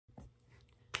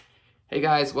Hey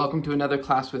guys, welcome to another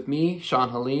class with me,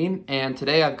 Sean-Haleen, and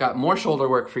today I've got more shoulder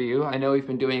work for you. I know we've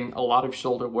been doing a lot of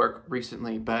shoulder work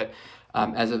recently, but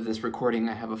as of this recording,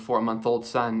 I have a 4-month-old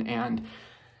son, and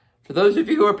for those of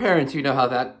you who are parents, you know how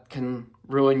that can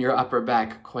ruin your upper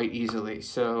back quite easily.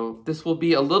 So this will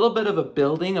be a little bit of a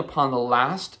building upon the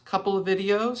last couple of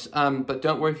videos, but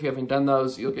don't worry if you haven't done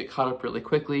those, you'll get caught up really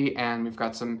quickly, and we've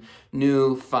got some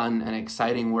new, fun, and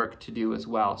exciting work to do as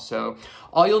well. So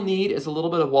all you'll need is a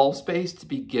little bit of wall space to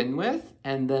begin with,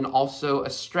 and then also a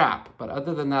strap. But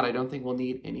other than that, I don't think we'll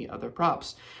need any other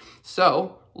props.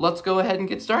 So let's go ahead and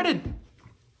get started.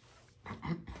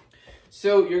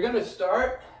 So you're gonna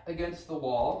start against the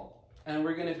wall, and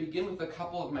we're going to begin with a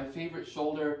couple of my favorite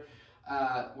shoulder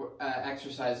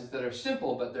exercises that are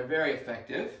simple, but they're very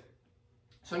effective.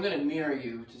 So I'm going to mirror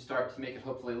you to start to make it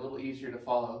hopefully a little easier to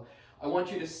follow. I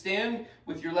want you to stand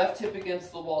with your left hip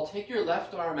against the wall, take your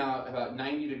left arm out about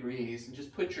 90 degrees, and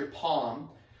just put your palm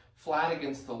flat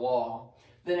against the wall.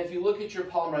 Then if you look at your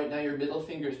palm right now, your middle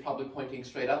finger is probably pointing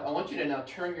straight up. I want you to now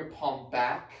turn your palm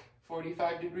back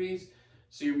 45 degrees,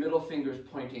 so your middle finger is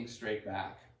pointing straight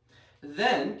back.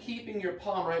 Then, keeping your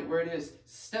palm right where it is,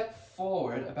 step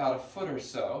forward about a foot or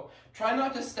so. Try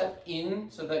not to step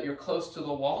in so that you're close to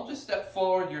the wall. Just step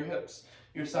forward, your hips,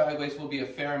 your side waist will be a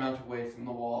fair amount away from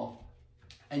the wall.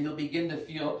 And you'll begin to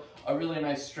feel a really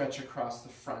nice stretch across the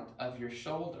front of your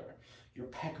shoulder. Your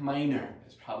pec minor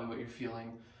is probably what you're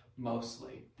feeling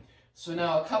mostly. So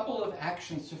now a couple of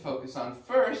actions to focus on.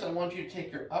 First, I want you to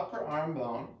take your upper arm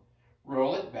bone,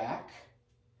 roll it back,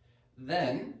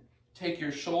 then take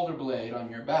your shoulder blade on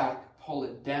your back, pull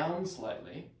it down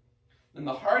slightly. Then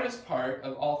the hardest part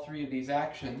of all three of these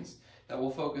actions that we'll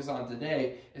focus on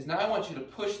today is now I want you to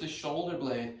push the shoulder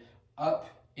blade up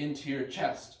into your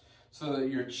chest so that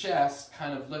your chest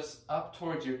kind of lifts up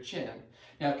towards your chin.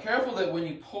 Now careful that when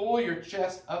you pull your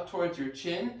chest up towards your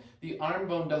chin, the arm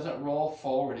bone doesn't roll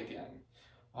forward again.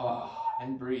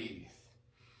 And breathe.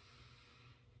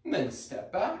 And then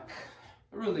step back,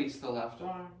 release the left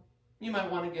arm. You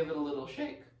might want to give it a little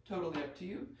shake, totally up to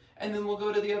you. And then we'll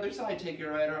go to the other side. Take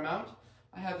your right arm out.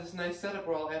 I have this nice setup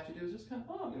where all I have to do is just kind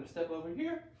of, I'm going to step over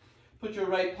here. Put your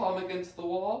right palm against the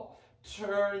wall.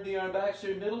 Turn the arm back so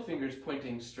your middle finger is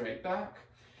pointing straight back.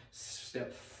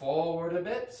 Step forward a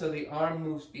bit so the arm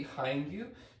moves behind you.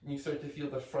 And you start to feel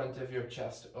the front of your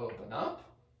chest open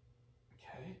up.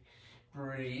 Okay,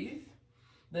 breathe.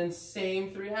 Then same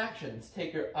three actions.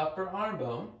 Take your upper arm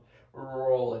bone,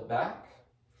 roll it back.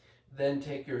 Then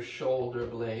take your shoulder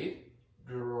blade,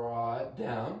 draw it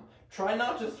down. Try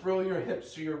not to throw your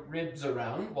hips or your ribs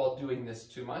around while doing this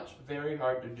too much. Very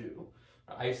hard to do,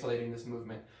 isolating this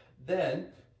movement. Then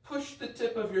push the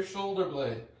tip of your shoulder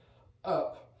blade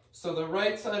up. So the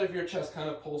right side of your chest kind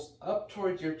of pulls up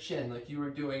towards your chin like you were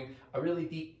doing a really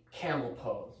deep camel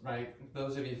pose, right?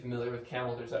 Those of you familiar with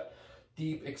camel, there's that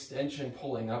deep extension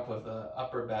pulling up of the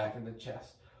upper back and the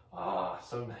chest.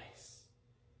 So nice.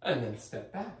 And then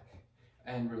step back.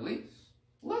 And release.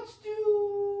 Let's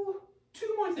do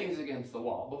 2 more things against the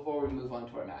wall before we move on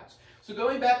to our mats. So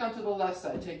going back onto the left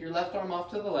side, take your left arm off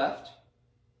to the left.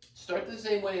 Start the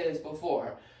same way as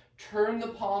before. Turn the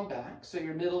palm back so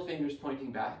your middle finger is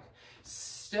pointing back.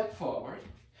 Step forward.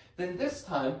 Then this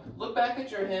time, look back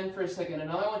at your hand for a second, and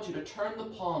now I want you to turn the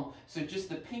palm so just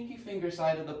the pinky finger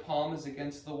side of the palm is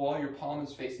against the wall. Your palm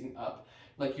is facing up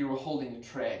like you were holding a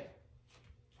tray.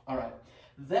 All right.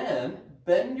 Then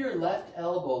bend your left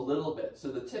elbow a little bit so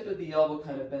the tip of the elbow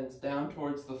kind of bends down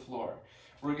towards the floor.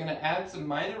 We're going to add some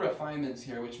minor refinements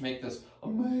here which make this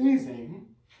amazing.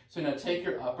 So now take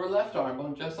your upper left arm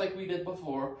bone just like we did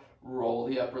before, roll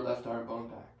the upper left arm bone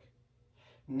back.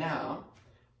 Now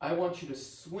I want you to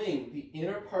swing the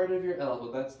inner part of your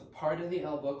elbow, that's the part of the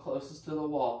elbow closest to the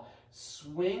wall,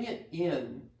 swing it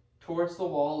in towards the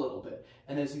wall a little bit.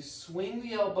 And as you swing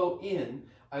the elbow in,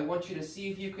 I want you to see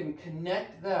if you can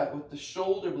connect that with the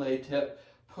shoulder blade tip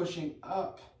pushing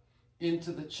up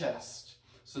into the chest.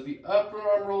 So the upper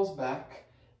arm rolls back,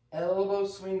 elbow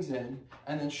swings in,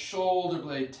 and then shoulder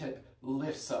blade tip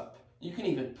lifts up. You can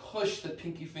even push the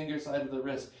pinky finger side of the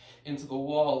wrist into the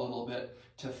wall a little bit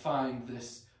to find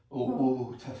this,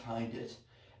 to find it.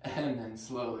 And then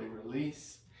slowly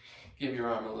release. Give your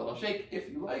arm a little shake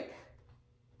if you like.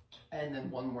 And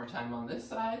then one more time on this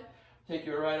side. Take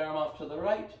your right arm off to the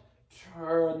right,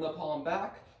 turn the palm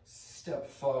back, step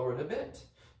forward a bit,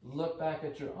 look back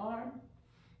at your arm,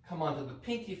 come onto the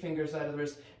pinky finger side of the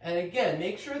wrist, and again,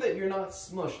 make sure that you're not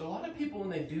smushed. A lot of people when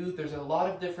they do, there's a lot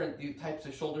of different types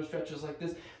of shoulder stretches like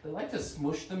this, they like to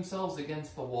smush themselves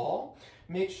against the wall.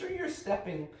 Make sure you're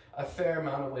stepping a fair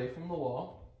amount away from the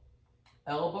wall.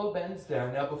 Elbow bends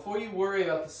down. Now before you worry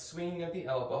about the swinging of the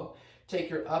elbow, take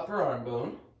your upper arm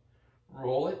bone,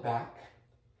 roll it back.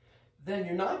 Then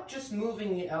you're not just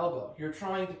moving the elbow, you're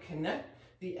trying to connect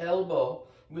the elbow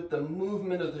with the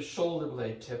movement of the shoulder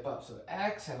blade tip up. So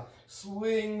exhale,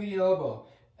 swing the elbow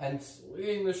and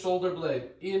swing the shoulder blade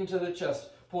into the chest.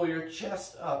 Pull your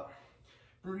chest up.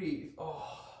 Breathe.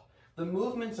 Oh, the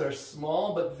movements are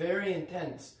small but very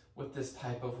intense with this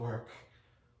type of work.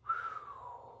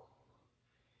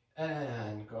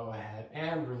 And go ahead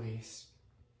and release.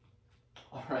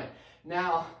 All right,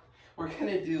 now we're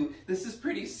gonna do, this is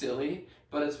pretty silly,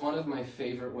 but it's one of my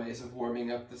favorite ways of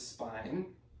warming up the spine.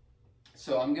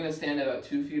 So I'm gonna stand about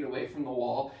 2 feet away from the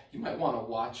wall. You might wanna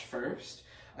watch first.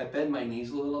 I bend my knees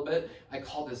a little bit. I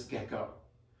call this gecko.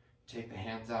 Take the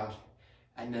hands out,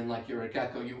 and then like you're a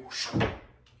gecko, you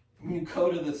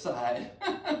go to the side.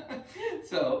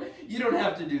 So you don't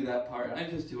have to do that part. I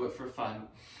just do it for fun.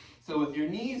 So with your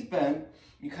knees bent,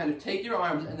 you kind of take your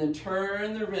arms and then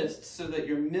turn the wrists so that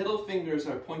your middle fingers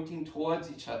are pointing towards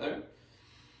each other.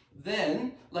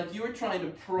 Then, like you were trying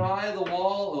to pry the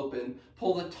wall open,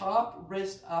 pull the top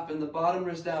wrist up and the bottom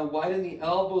wrist down, widen the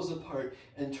elbows apart,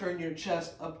 and turn your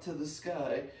chest up to the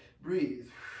sky. Breathe.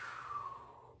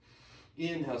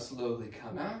 Inhale, slowly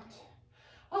come out.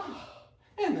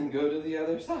 And then go to the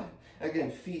other side.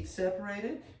 Again, feet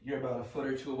separated. You're about a foot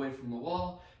or two away from the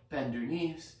wall. Bend your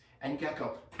knees and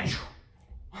gecko.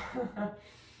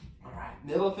 All right,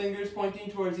 middle fingers pointing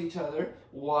towards each other.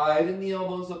 Widen the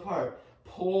elbows apart.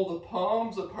 Pull the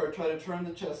palms apart. Try to turn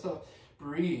the chest up.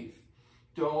 Breathe.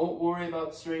 Don't worry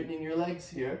about straightening your legs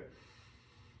here.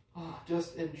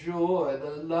 Just enjoy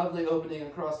the lovely opening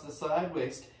across the side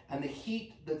waist and the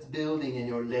heat that's building in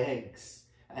your legs.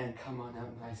 And come on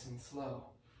out nice and slow.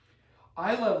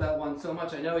 I love that one so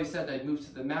much. I know he said I'd move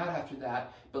to the mat after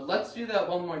that, but let's do that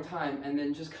one more time and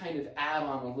then just kind of add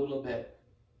on a little bit.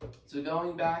 So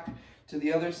going back to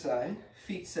the other side,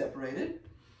 feet separated.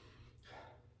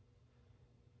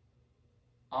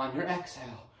 On your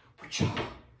exhale,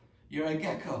 you're a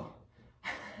gecko.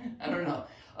 I don't know.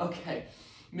 Okay,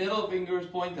 middle fingers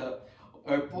point up,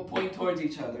 or point towards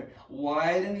each other.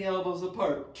 Widen the elbows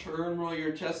apart. Turn, roll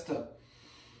your chest up.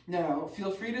 Now,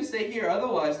 feel free to stay here.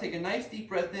 Otherwise, take a nice deep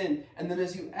breath in, and then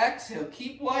as you exhale,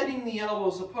 keep widening the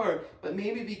elbows apart, but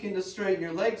maybe begin to straighten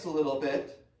your legs a little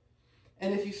bit.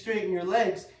 And if you straighten your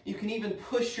legs, you can even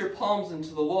push your palms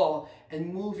into the wall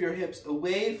and move your hips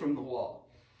away from the wall.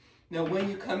 Now, when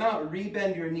you come out,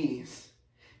 rebend your knees.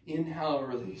 Inhale,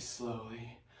 release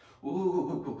slowly.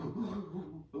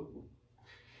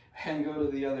 And go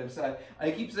to the other side.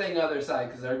 I keep saying other side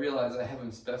because I realize I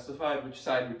haven't specified which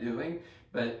side we're doing,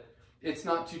 but it's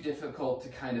not too difficult to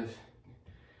kind of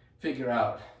figure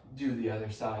out, do the other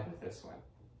side with this one.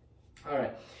 All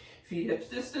right, feet hips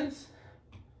distance.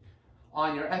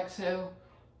 On your exhale,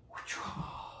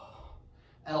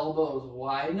 elbows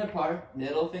widen apart,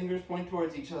 middle fingers point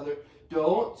towards each other.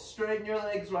 Don't straighten your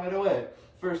legs right away.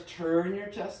 First, turn your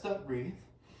chest up, breathe.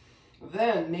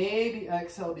 Then, maybe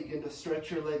exhale, begin to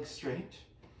stretch your legs straight.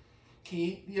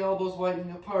 Keep the elbows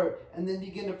widening apart, and then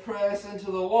begin to press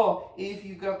into the wall. If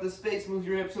you've got the space, move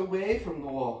your hips away from the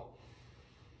wall.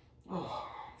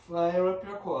 Fire up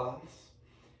your quads.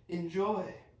 Enjoy.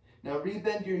 Now,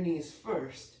 rebend your knees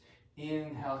first.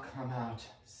 Inhale, come out.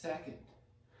 Second.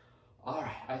 All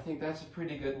right, I think that's a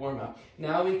pretty good warm-up.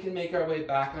 Now we can make our way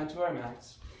back onto our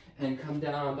mats and come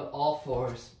down to all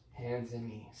fours, hands and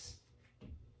knees.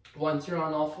 Once you're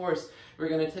on all fours, we're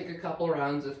going to take a couple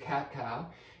rounds of cat-cow.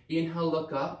 Inhale,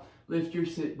 look up, lift your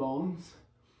sit bones.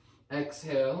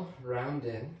 Exhale, round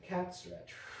in, cat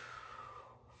stretch.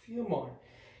 A few more.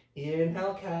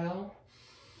 Inhale, cow.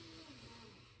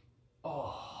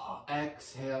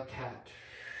 Exhale, cat.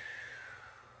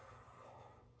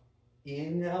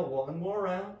 Inhale, one more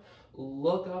round.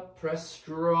 Look up, press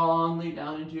strongly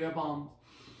down into your palms.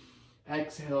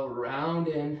 Exhale, round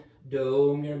in,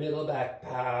 dome your middle back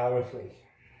powerfully.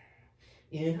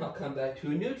 Inhale, come back to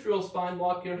a neutral spine,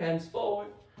 walk your hands forward,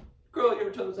 curl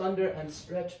your toes under, and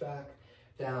stretch back,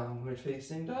 downward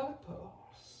facing dog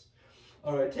pose.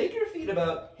 All right, take your feet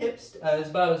about hips,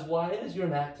 about as wide as your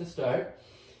mat to start.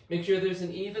 Make sure there's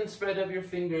an even spread of your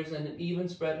fingers and an even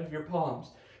spread of your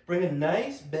palms. Bring a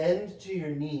nice bend to your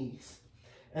knees.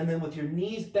 And then with your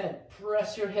knees bent,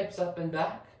 press your hips up and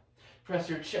back. Press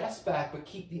your chest back, but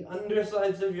keep the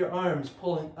undersides of your arms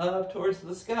pulling up towards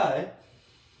the sky.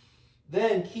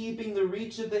 Then, keeping the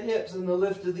reach of the hips and the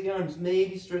lift of the arms,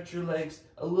 maybe stretch your legs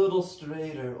a little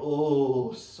straighter.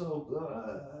 Oh, so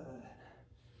good.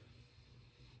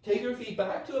 Take your feet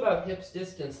back to about hips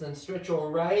distance, then stretch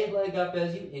your right leg up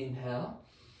as you inhale.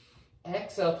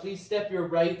 Exhale, please step your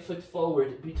right foot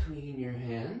forward between your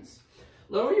hands.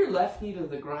 Lower your left knee to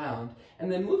the ground,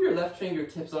 and then move your left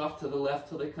fingertips off to the left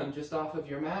till they come just off of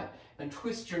your mat, and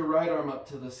twist your right arm up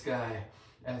to the sky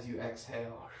as you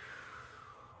exhale.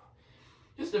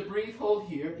 Just a brief hold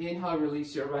here. Inhale,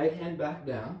 release your right hand back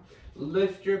down.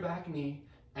 Lift your back knee.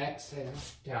 Exhale,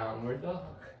 downward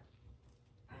dog.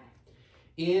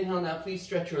 Inhale, now please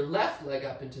stretch your left leg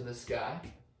up into the sky.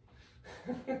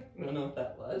 Don't know what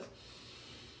that was.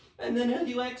 And then as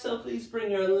you exhale, please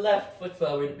bring your left foot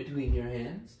forward between your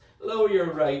hands. Lower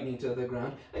your right knee to the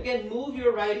ground. Again, move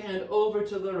your right hand over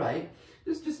to the right.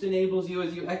 This just enables you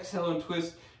as you exhale and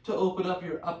twist to open up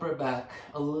your upper back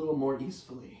a little more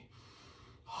easily.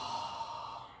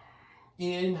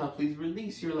 Inhale, please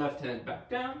release your left hand back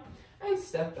down and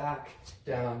step back,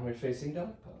 downward facing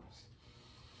dog pose.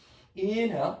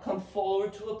 Inhale, come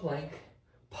forward to a plank.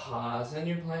 Pause in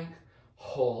your plank.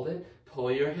 Hold it.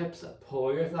 Pull your hips up.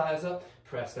 Pull your thighs up.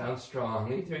 Press down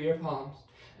strongly through your palms.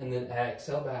 And then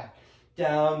exhale back,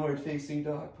 downward facing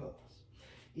dog pose.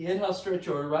 Inhale, stretch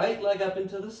your right leg up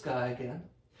into the sky again.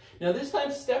 Now this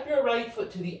time, step your right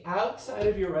foot to the outside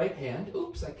of your right hand.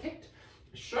 Oops, I kicked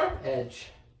a sharp edge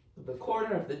of the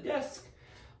corner of the desk.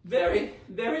 Very,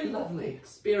 very lovely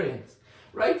experience.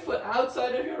 Right foot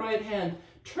outside of your right hand.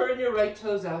 Turn your right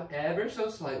toes out ever so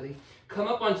slightly. Come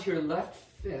up onto your left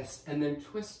fist and then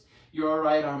twist your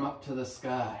right arm up to the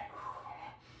sky.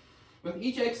 With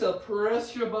each exhale,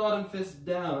 press your bottom fist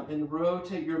down and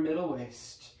rotate your middle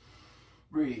waist.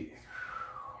 Breathe.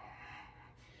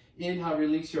 Inhale,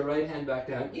 release your right hand back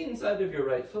down inside of your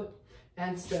right foot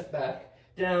and step back,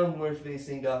 downward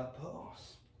facing dog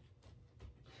pose.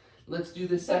 Let's do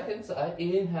the second side.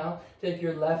 Inhale, take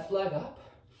your left leg up.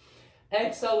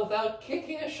 Exhale without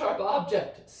kicking a sharp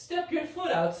object. Step your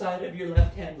foot outside of your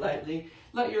left hand lightly.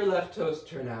 Let your left toes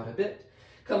turn out a bit.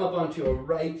 Come up onto a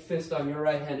right fist on your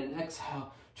right hand and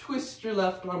exhale. Twist your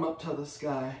left arm up to the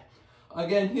sky.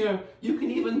 Again here, you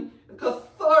can even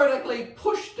cathartically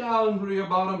push down through your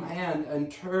bottom hand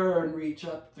and turn, reach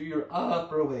up through your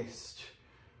upper waist.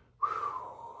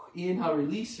 Inhale,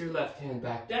 release your left hand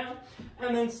back down,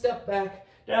 and then step back,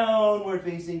 downward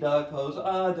facing dog pose,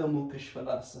 Adho Mukha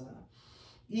Svanasana.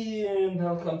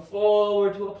 Inhale, come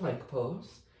forward to a plank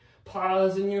pose.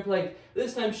 Pause in your plank.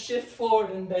 This time shift forward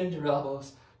and bend your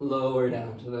elbows, lower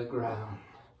down to the ground.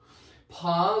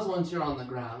 Pause once you're on the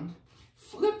ground.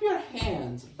 Flip your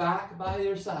hands back by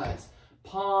your sides,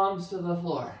 palms to the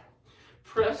floor.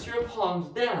 Press your palms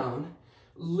down,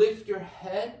 lift your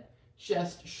head,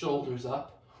 chest, shoulders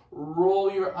up. Roll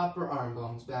your upper arm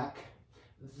bones back.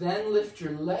 Then lift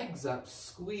your legs up,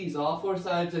 squeeze all four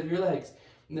sides of your legs.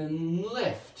 And then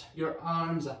lift your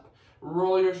arms up.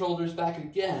 Roll your shoulders back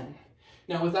again.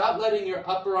 Now without letting your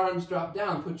upper arms drop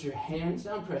down, put your hands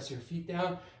down, press your feet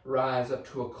down, rise up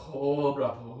to a cobra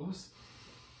pose.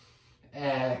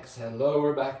 Exhale,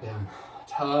 lower back down.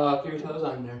 Tuck your toes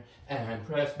under and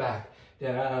press back,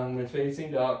 downward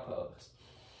facing dog pose.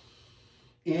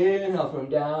 Inhale from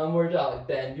downward dog,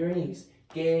 bend your knees,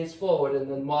 gaze forward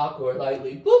and then walk or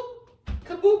lightly, boop,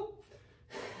 kaboop,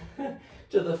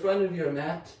 to the front of your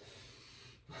mat.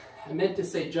 I meant to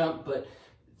say jump, but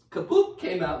kaboop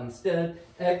came out instead.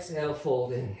 Exhale,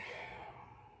 fold in.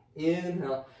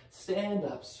 Inhale, stand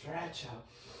up, stretch out.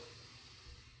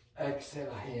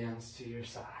 Exhale, hands to your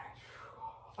side.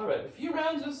 All right, a few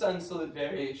rounds of sun salute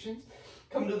variations.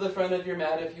 Come to the front of your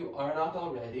mat if you are not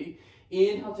already.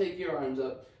 Inhale, take your arms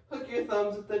up. Hook your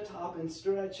thumbs at the top and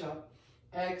stretch up.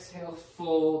 Exhale,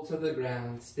 fold to the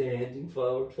ground, standing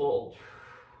forward fold.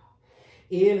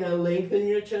 Inhale, lengthen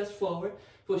your chest forward.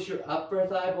 Push your upper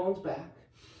thigh bones back.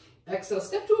 Exhale,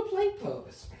 step to a plank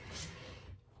pose.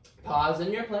 Pause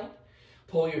in your plank.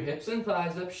 Pull your hips and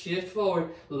thighs up, shift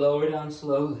forward, lower down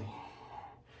slowly.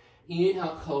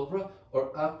 Inhale, cobra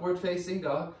or upward facing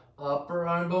dog, upper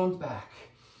arm bones back.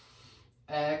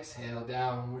 Exhale,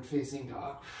 downward facing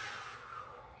dog.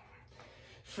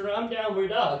 From downward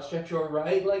dog, stretch your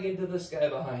right leg into the sky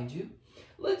behind you.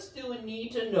 Let's do a knee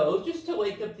to nose just to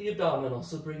wake up the abdominals.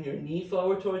 So bring your knee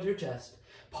forward towards your chest.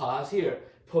 Pause here.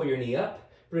 Pull your knee up.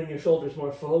 Bring your shoulders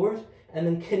more forward. And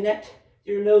then connect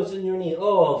your nose and your knee.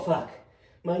 Oh, fuck.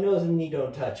 My nose and knee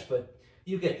don't touch, but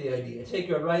you get the idea. Take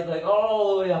your right leg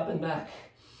all the way up and back.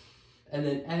 And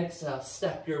then exhale,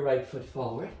 step your right foot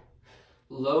forward.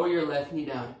 Lower your left knee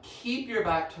down. Keep your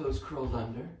back toes curled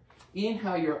under.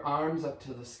 Inhale your arms up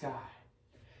to the sky.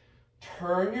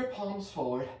 Turn your palms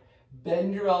forward.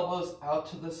 Bend your elbows out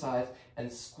to the sides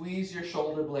and squeeze your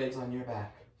shoulder blades on your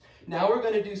back. Now we're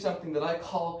going to do something that I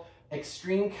call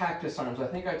extreme cactus arms. I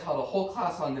think I taught a whole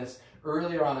class on this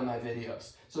earlier on in my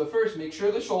videos. So first, make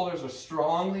sure the shoulders are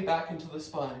strongly back into the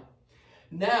spine.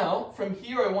 Now, from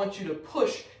here, I want you to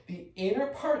push the inner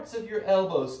parts of your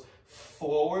elbows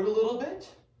forward a little bit.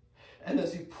 And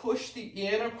as you push the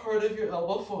inner part of your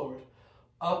elbow forward,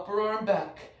 upper arm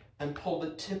back, and pull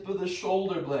the tip of the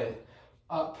shoulder blade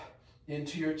up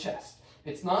into your chest.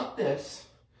 It's not this,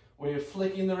 where you're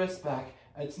flicking the wrist back.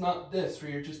 It's not this, where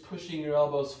you're just pushing your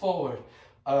elbows forward.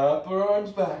 Upper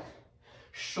arms back,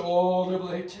 shoulder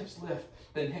blade tips lift,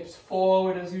 then hips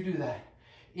forward as you do that.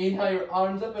 Inhale your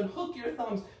arms up and hook your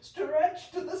thumbs, stretch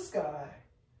to the sky.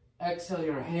 Exhale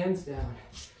your hands down,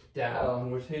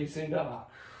 downward facing dog.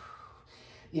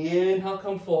 Inhale,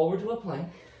 come forward to a plank.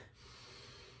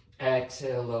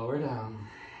 Exhale, lower down.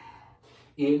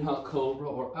 Inhale, cobra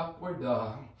or upward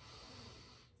dog.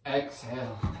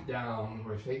 Exhale,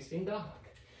 downward facing dog.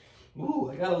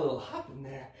 Ooh, I got a little hop in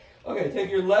there. Okay,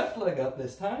 take your left leg up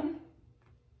this time.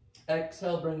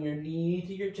 Exhale, bring your knee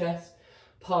to your chest.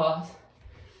 Pause.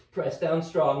 Press down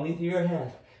strongly through your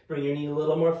hand. Bring your knee a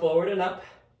little more forward and up.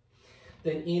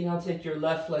 Then inhale, take your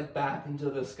left leg back into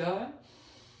the sky.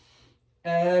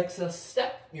 Exhale,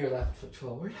 step your left foot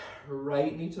forward.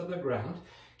 Right knee to the ground.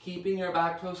 Keeping your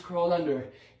back toes curled under.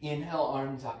 Inhale,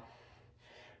 arms up.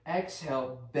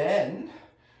 Exhale, bend.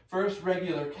 First,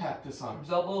 regular cactus arms.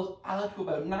 Elbows out to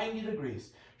about 90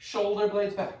 degrees. Shoulder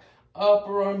blades back.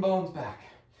 Upper arm bones back.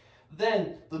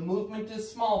 Then, the movement is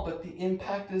small, but the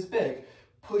impact is big.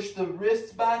 Push the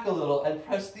wrists back a little and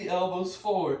press the elbows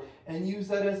forward and use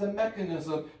that as a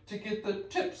mechanism to get the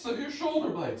tips of your shoulder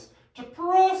blades to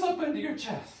press up into your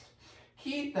chest.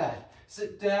 Keep that.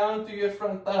 Sit down through your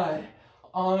front thigh.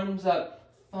 Arms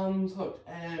up, thumbs hooked,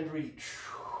 and reach.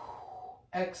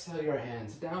 Exhale your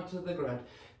hands down to the ground.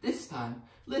 This time,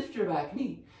 lift your back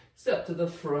knee. Step to the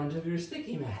front of your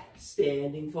sticky mat.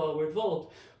 Standing forward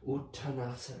fold.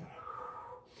 Uttanasana.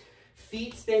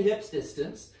 Feet stay hips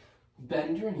distance.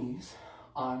 Bend your knees,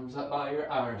 arms up by your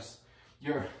ears.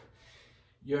 Your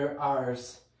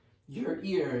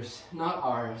ears, not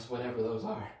ours, whatever those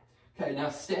are. Okay, now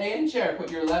stay in chair.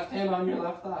 Put your left hand on your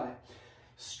left thigh.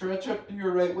 Stretch up to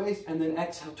your right waist and then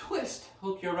exhale, twist.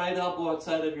 Hook your right elbow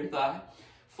outside of your thigh.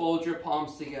 Fold your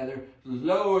palms together.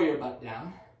 Lower your butt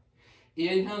down.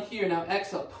 Inhale here. Now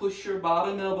exhale, push your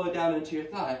bottom elbow down into your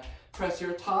thigh. Press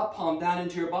your top palm down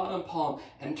into your bottom palm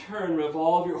and turn,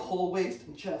 revolve your whole waist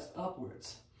and chest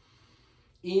upwards.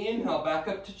 Inhale, back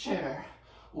up to chair.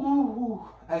 Ooh.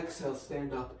 Exhale,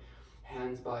 stand up,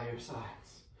 hands by your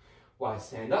sides. Why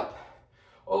stand up?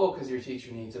 Oh, because your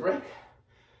teacher needs a break.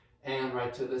 And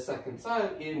right to the second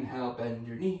side. Inhale, bend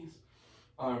your knees.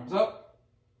 Arms up.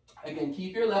 Again,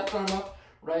 keep your left arm up,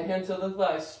 right hand to the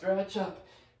thigh, stretch up.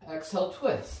 Exhale,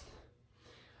 twist.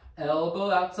 Elbow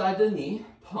outside the knee,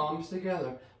 palms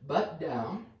together, butt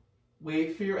down.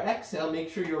 Wait for your exhale. Make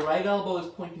sure your right elbow is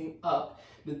pointing up.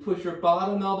 Then push your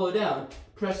bottom elbow down.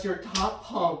 Press your top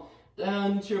palm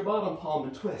down into your bottom palm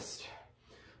and twist.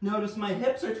 Notice my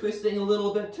hips are twisting a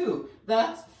little bit too.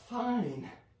 That's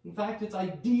fine. In fact, it's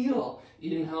ideal.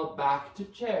 Inhale, back to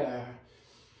chair.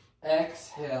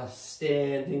 Exhale,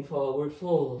 standing forward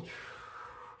fold.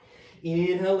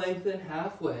 Inhale, lengthen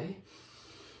halfway.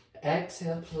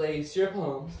 Exhale, place your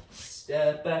palms.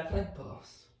 Step back, plank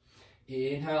pose.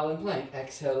 Inhale and plank.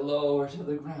 Exhale, lower to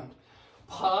the ground.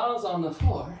 Pause on the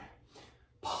floor.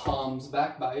 Palms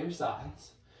back by your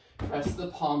sides. Press the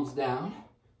palms down.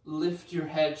 Lift your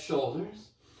head, shoulders.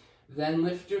 Then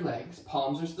lift your legs.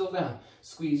 Palms are still down.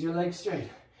 Squeeze your legs straight.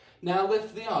 Now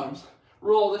lift the arms.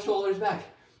 Roll the shoulders back.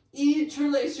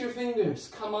 Interlace your fingers.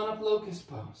 Come on up, locust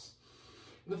pose.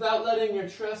 Without letting your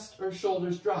chest or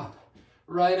shoulders drop.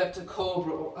 Right up to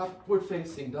cobra or upward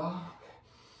facing dog.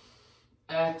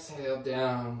 Exhale,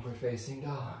 downward facing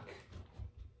dog.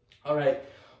 All right,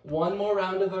 one more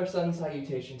round of our sun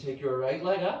salutation. Take your right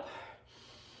leg up.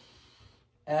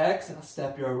 Exhale,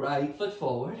 step your right foot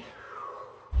forward.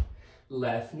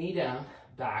 Left knee down,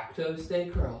 back toes stay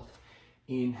curled.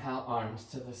 Inhale, arms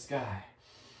to the sky.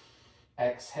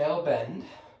 Exhale, bend.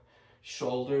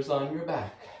 Shoulders on your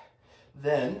back.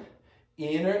 Then,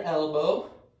 inner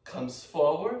elbow comes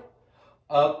forward,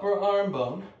 upper arm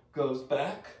bone goes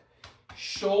back,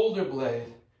 shoulder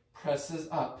blade presses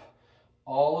up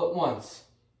all at once.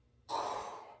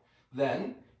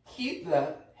 Then keep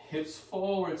that, hips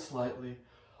forward slightly,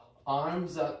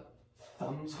 arms up,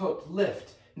 thumbs hooked,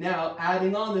 lift. Now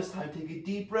adding on this time, take a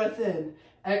deep breath in,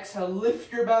 exhale,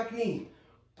 lift your back knee,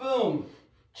 boom,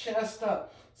 chest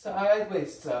up, side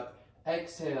waist up,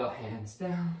 exhale, hands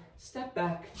down, step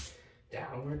back,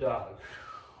 downward dog.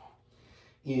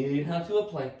 Inhale to a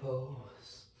plank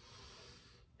pose.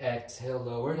 Exhale,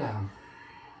 lower down.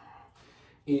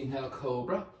 Inhale,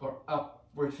 cobra or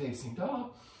upward facing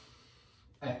dog.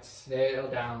 Exhale,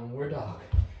 downward dog.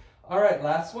 All right,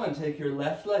 last one. Take your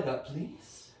left leg up,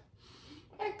 please.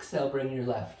 Exhale, bring your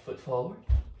left foot forward.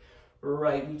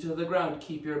 Right knee to the ground.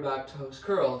 Keep your back toes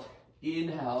curled.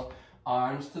 Inhale,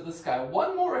 arms to the sky.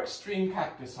 One more extreme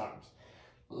cactus arms.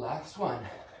 Last one.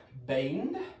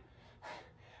 Bend.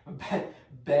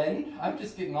 Bend. I'm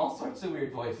just getting all sorts of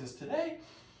weird voices today.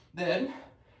 Then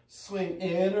swing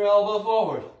inner elbow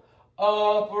forward.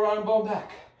 Upper arm bone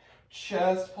back.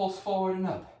 Chest pulls forward and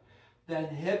up. Then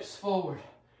hips forward.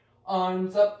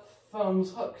 Arms up,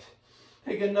 thumbs hooked.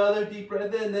 Take another deep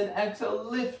breath in, then exhale,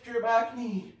 lift your back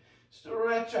knee.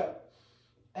 Stretch up.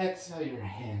 Exhale, your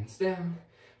hands down.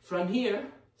 From here,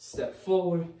 step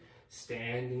forward,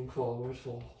 standing forward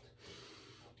fold.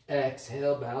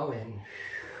 Exhale, bow in.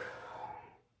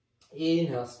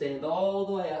 Inhale, stand all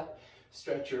the way up.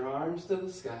 Stretch your arms to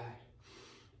the sky.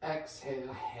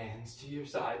 Exhale, hands to your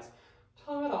sides.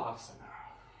 Tadasana.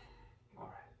 All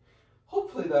right.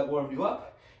 Hopefully that warmed you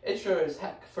up. It sure as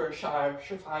heck for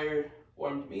surefire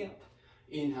warmed me up.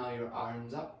 Inhale your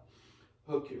arms up.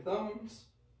 Hook your thumbs.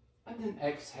 And then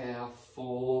exhale,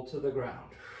 fold to the ground.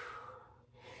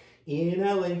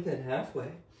 Inhale, lengthen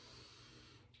halfway.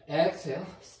 Exhale,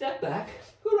 step back.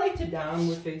 Go right to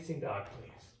downward facing dog, please.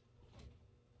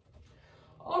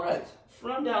 All right,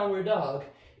 from downward dog,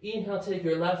 inhale, take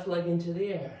your left leg into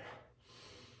the air.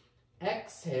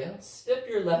 Exhale, step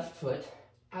your left foot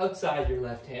outside your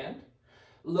left hand.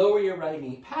 Lower your right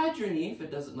knee. Pad your knee if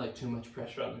it doesn't like too much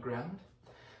pressure on the ground.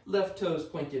 Left toes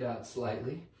pointed out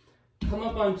slightly. Come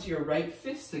up onto your right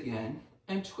fist again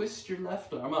and twist your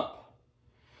left arm up.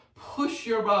 Push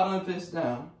your bottom fist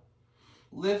down.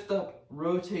 Lift up,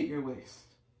 rotate your waist.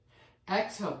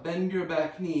 Exhale, bend your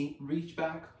back knee, reach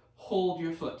back, hold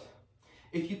your foot.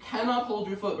 If you cannot hold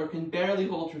your foot or can barely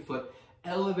hold your foot,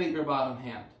 elevate your bottom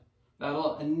hand.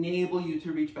 That'll enable you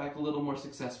to reach back a little more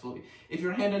successfully. If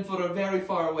your hand and foot are very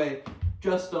far away,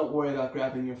 just don't worry about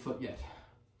grabbing your foot yet.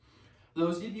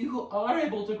 Those of you who are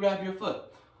able to grab your foot,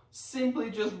 simply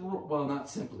just, well, not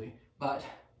simply, but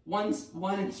one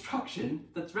instruction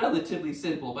that's relatively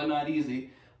simple but not easy.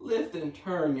 Lift and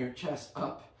turn your chest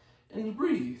up and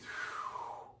breathe.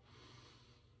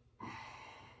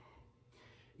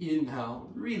 Inhale,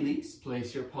 release,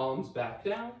 place your palms back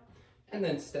down, and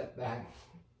then step back,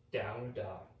 downward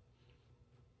dog.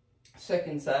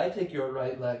 Second side, take your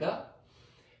right leg up,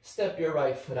 step your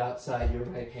right foot outside your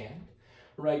right hand,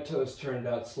 right toes turned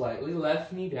out slightly,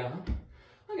 left knee down.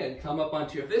 Again, come up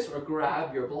onto your fist or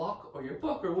grab your block or your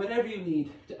book or whatever you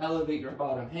need to elevate your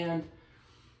bottom hand.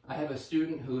 I have a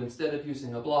student who, instead of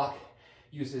using a block,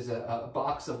 uses a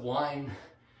box of wine.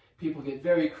 People get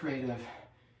very creative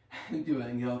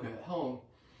doing yoga at home.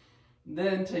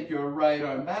 Then take your right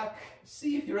arm back.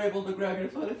 See if you're able to grab your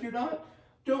foot. If you're not,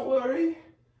 don't worry.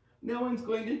 No one's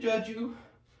going to judge you.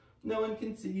 No one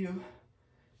can see you.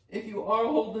 If you are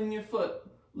holding your foot,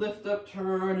 lift up,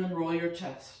 turn, and roll your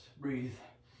chest. Breathe.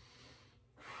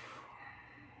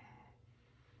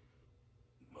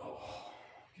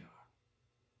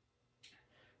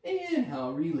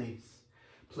 Inhale, release.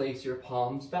 Place your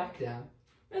palms back down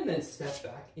and then step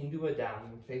back into a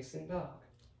downward facing dog.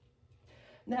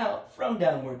 Now, from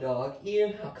downward dog,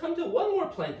 inhale, come to one more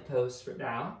plank pose for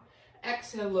now.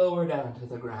 Exhale, lower down to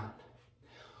the ground.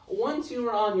 Once you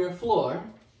are on your floor,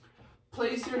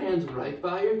 place your hands right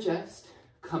by your chest.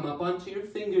 Come up onto your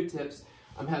fingertips.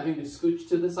 I'm having to scooch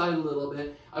to the side a little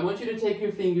bit. I want you to take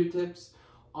your fingertips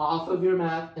off of your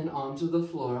mat and onto the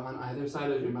floor on either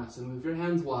side of your mat. So move your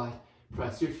hands wide,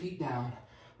 press your feet down,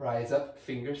 rise up,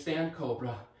 finger stand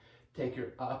cobra. Take your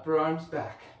upper arms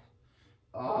back,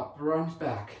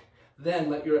 Then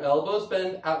let your elbows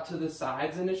bend out to the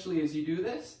sides initially as you do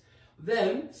this.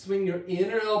 Then swing your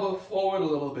inner elbow forward a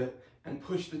little bit and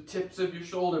push the tips of your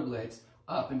shoulder blades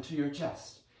up into your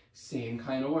chest. Same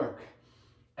kind of work.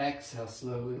 Exhale,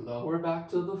 slowly lower back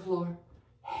to the floor.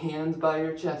 Hands by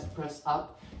your chest, press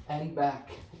up and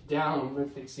back,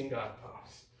 downward facing dog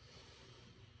pose.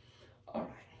 All right,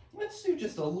 let's do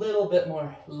just a little bit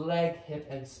more leg, hip,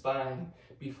 and spine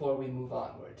before we move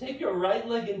onward. Take your right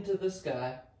leg into the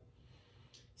sky.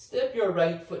 Step your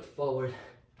right foot forward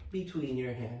between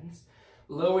your hands.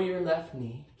 Lower your left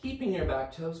knee, keeping your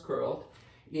back toes curled.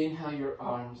 Inhale your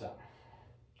arms up.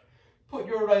 Put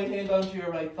your right hand onto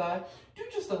your right thigh. Do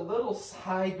just a little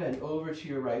side bend over to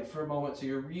your right for a moment so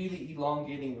you're really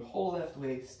elongating your whole left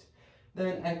waist.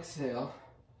 Then exhale,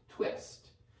 twist.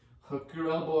 Hook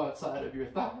your elbow outside of your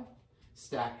thigh.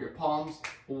 Stack your palms.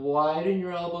 Widen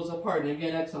your elbows apart. And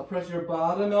again, exhale. Press your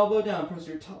bottom elbow down. Press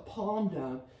your top palm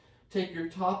down. Take your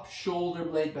top shoulder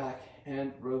blade back.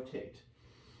 and rotate.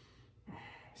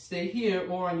 Stay here,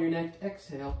 or on your next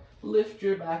exhale, lift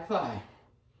your back thigh.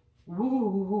 Woo,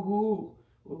 woo, woo,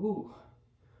 woo.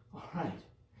 All right.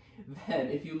 Then,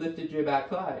 if you lifted your back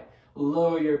thigh,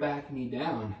 lower your back knee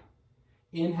down.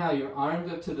 Inhale your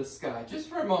arms up to the sky. Just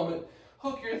for a moment,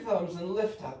 hook your thumbs and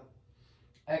lift up.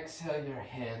 Exhale your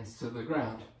hands to the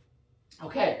ground.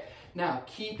 Okay, now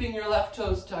keeping your left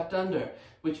toes tucked under,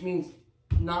 which means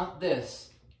not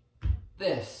this,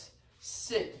 this.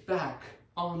 Sit back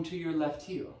onto your left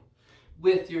heel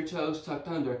with your toes tucked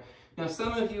under. Now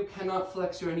some of you cannot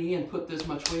flex your knee and put this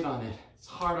much weight on it. It's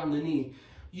hard on the knee.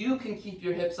 You can keep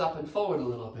your hips up and forward a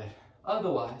little bit.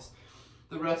 Otherwise,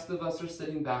 the rest of us are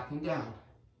sitting back and down.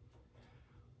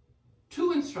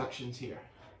 2 instructions here.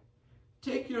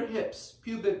 Take your hips,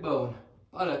 pubic bone,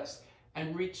 buttocks,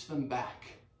 and reach them back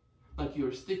like you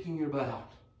are sticking your butt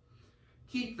out.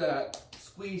 Keep that.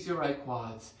 Squeeze your right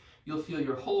quads. You'll feel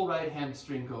your whole right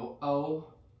hamstring go, oh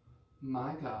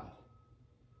my God.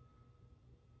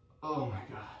 Oh my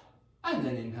God. And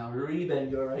then inhale,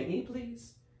 rebend your right knee,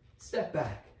 please. Step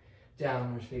back,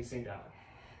 downward facing dog.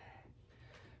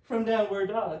 From downward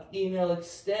dog, inhale,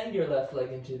 extend your left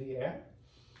leg into the air.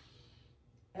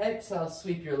 Exhale,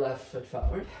 sweep your left foot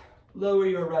forward. Lower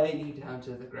your right knee down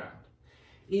to the ground.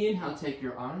 Inhale, take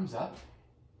your arms up.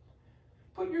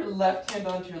 Put your left hand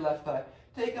onto your left thigh.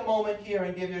 Take a moment here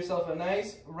and give yourself a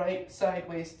nice right side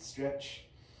waist stretch.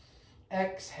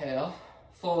 Exhale,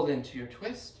 fold into your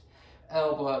twist.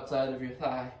 Elbow outside of your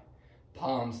thigh.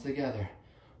 Palms together.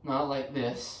 Not like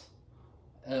this.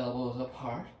 Elbows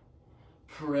apart.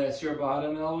 Press your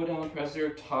bottom elbow down. Press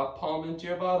your top palm into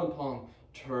your bottom palm.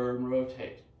 Turn,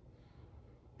 rotate.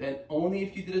 Then only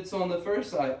if you did it so on the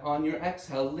first side, on your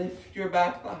exhale, lift your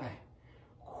back thigh.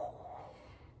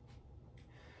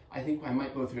 I think I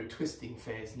might go through a twisting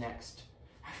phase next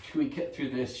after we get through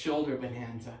this shoulder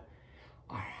bonanza.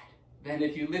 All right. Then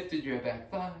if you lifted your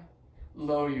back thigh,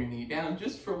 lower your knee down.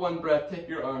 Just for one breath, take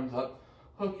your arms up,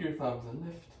 hook your thumbs and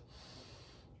lift.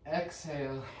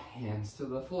 Exhale, hands to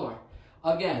the floor.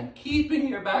 Again, keeping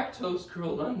your back toes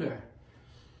curled under.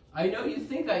 I know you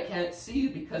think I can't see you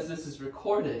because this is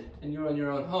recorded and you're on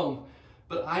your own home,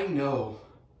 but I know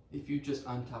if you just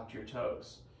untucked your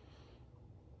toes.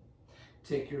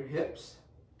 Take your hips,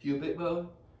 pubic bone,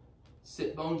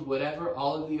 sit bones, whatever,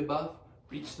 all of the above.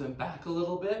 Reach them back a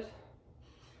little bit.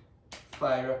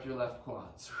 Fire up your left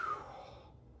quads.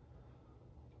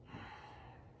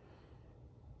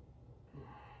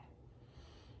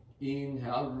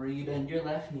 Inhale, rebend your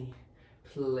left knee.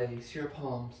 Place your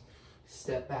palms.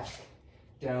 Step back,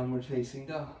 downward facing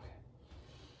dog.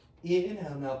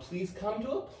 Inhale, now please come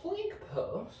to a plank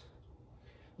pose.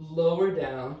 Lower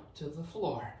down to the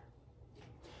floor.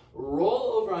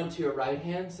 Roll over onto your right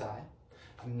hand side.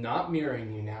 I'm not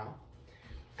mirroring you now.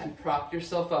 And prop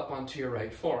yourself up onto your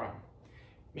right forearm.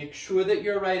 Make sure that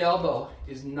your right elbow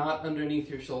is not underneath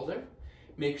your shoulder.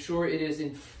 Make sure it is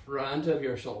in front of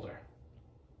your shoulder.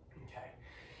 Okay.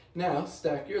 Now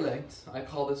stack your legs. I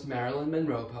call this Marilyn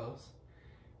Monroe pose.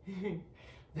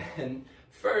 Then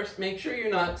first, make sure you're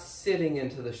not sitting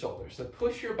into the shoulder. So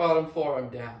push your bottom forearm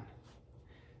down.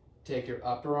 Take your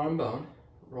upper arm bone,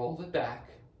 roll it back.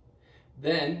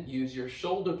 Then use your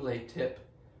shoulder blade tip,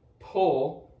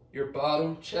 pull your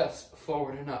bottom chest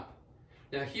forward and up.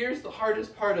 Now here's the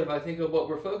hardest part of, I think, of what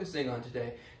we're focusing on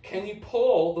today. Can you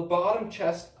pull the bottom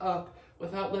chest up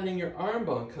without letting your arm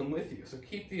bone come with you? So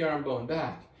keep the arm bone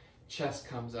back, chest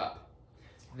comes up.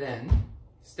 Then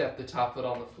step the top foot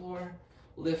on the floor,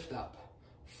 lift up,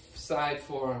 side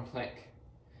forearm plank.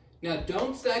 Now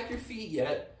don't stack your feet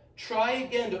yet. Try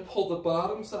again to pull the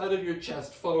bottom side of your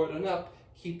chest forward and up,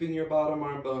 keeping your bottom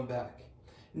arm bone back.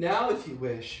 Now, if you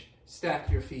wish,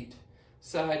 stack your feet,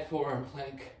 side forearm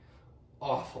plank.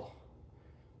 Awful.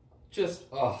 Just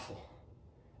awful.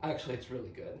 Actually, it's really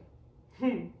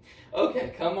good.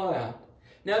 Okay, come on out.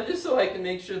 Now, just so I can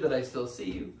make sure that I still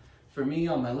see you, for me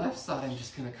on my left side, I'm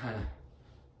just going to kind of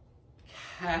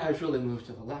casually move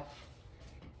to the left.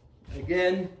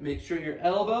 Again, make sure your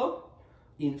elbow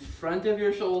in front of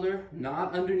your shoulder,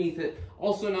 not underneath it,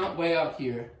 also not way out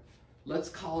here. Let's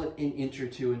call it an inch or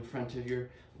two in front of your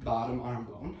bottom arm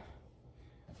bone.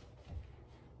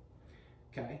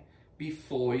 Okay,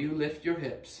 before you lift your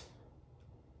hips,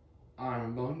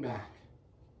 arm bone back,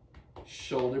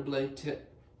 shoulder blade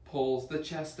tip pulls the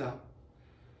chest up,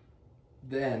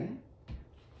 then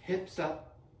hips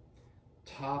up,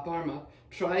 top arm up.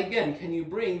 Try again. Can you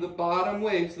bring the bottom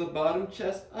waist, the bottom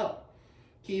chest up,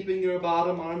 keeping your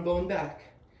bottom arm bone back?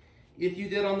 If you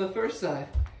did on the first side,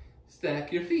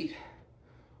 stack your feet.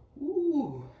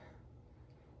 Ooh.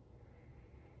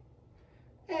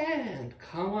 And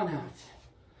come on out.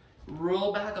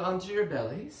 Roll back onto your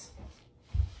bellies.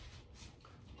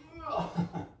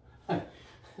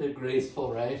 They're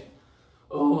graceful, right?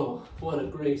 Oh, what a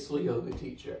graceful yoga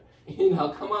teacher. Now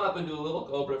come on up and do a little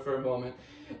cobra for a moment.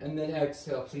 And then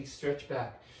exhale, please stretch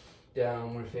back.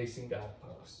 Downward facing dog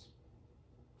pose.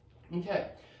 Okay,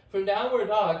 from downward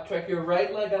dog, trek your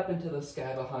right leg up into the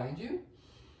sky behind you.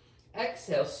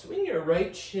 Exhale, swing your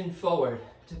right shin forward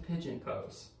to pigeon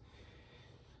pose.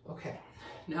 Okay,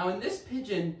 now in this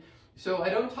pigeon, so I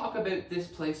don't talk about this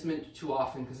placement too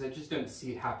often because I just don't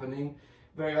see it happening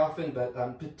very often, but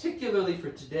particularly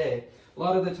for today, a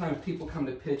lot of the times people come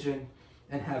to pigeon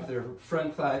and have their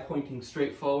front thigh pointing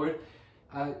straight forward.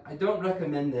 I don't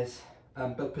recommend this,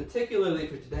 but particularly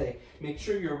for today, make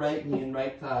sure your right knee and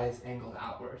right thigh is angled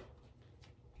outward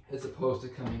as opposed to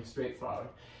coming straight forward.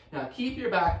 Now keep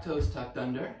your back toes tucked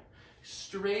under,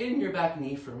 straighten your back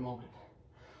knee for a moment.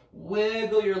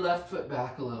 Wiggle your left foot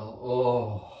back a little,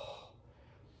 oh,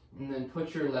 and then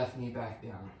put your left knee back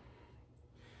down.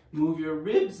 Move your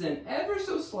ribs in ever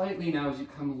so slightly now as you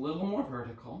come a little more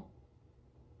vertical.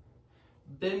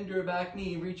 Bend your back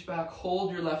knee, reach back,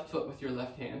 hold your left foot with your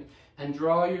left hand, and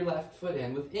draw your left foot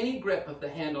in with any grip of the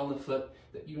hand on the foot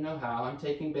that you know how. I'm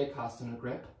taking Bekasana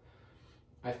grip.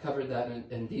 I've covered that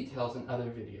in details in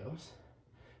other videos.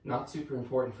 Not super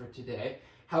important for today.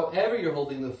 However you're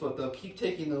holding the foot though, keep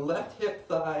taking the left hip,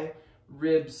 thigh,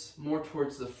 ribs more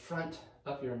towards the front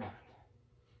of your mat.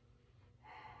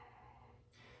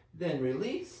 Then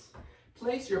release,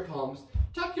 place your palms,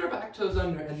 tuck your back toes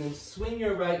under, and then swing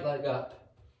your right leg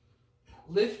up.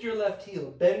 Lift your left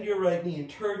heel, bend your right knee, and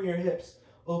turn your hips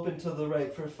open to the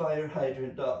right for fire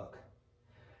hydrant dog.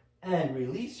 And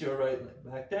release your right leg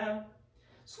back down.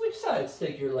 Switch sides,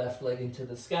 take your left leg into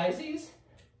the skysies.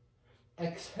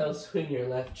 Exhale, swing your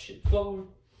left shin forward.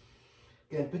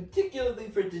 Again, particularly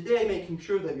for today, making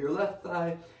sure that your left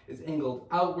thigh is angled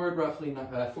outward, roughly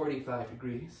 45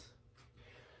 degrees.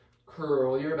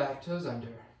 Curl your back toes under.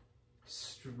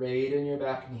 Straighten your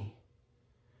back knee.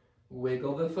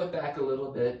 Wiggle the foot back a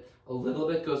little bit. A little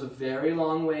bit goes a very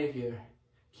long way here.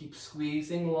 Keep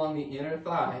squeezing along the inner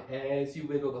thigh as you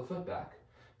wiggle the foot back,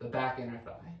 the back inner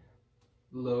thigh.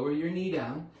 Lower your knee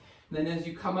down. Then as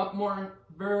you come up more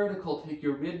vertical, take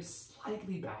your ribs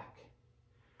slightly back.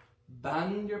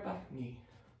 Bend your back knee.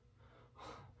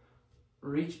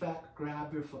 Reach back,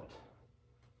 grab your foot.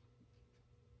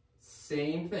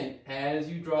 Same thing, as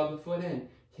you draw the foot in,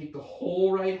 take the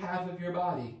whole right half of your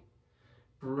body,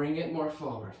 bring it more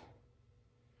forward.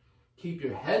 Keep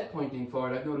your head pointing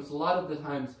forward. I've noticed a lot of the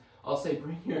times I'll say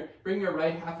bring your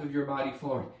right half of your body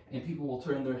forward, and people will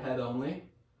turn their head only,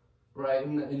 right?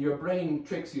 And your brain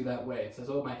tricks you that way. It says,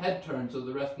 oh, my head turned, so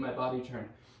the rest of my body turned.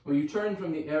 Well, you turn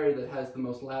from the area that has the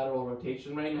most lateral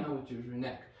rotation right now, which is your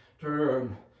neck.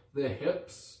 Turn the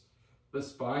hips, the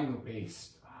spine, the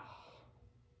waist.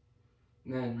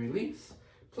 Then release.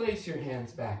 Place your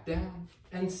hands back down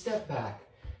and step back.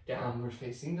 Downward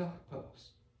facing dog pose.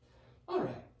 All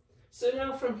right. So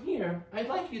now from here, I'd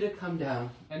like you to come down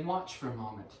and watch for a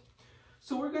moment.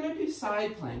 So we're going to do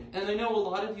side plank. And I know a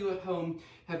lot of you at home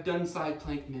have done side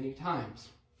plank many times.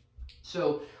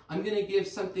 So I'm going to give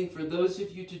something for those of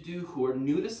you to do who are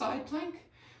new to side plank,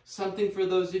 something for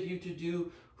those of you to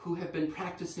do who have been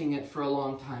practicing it for a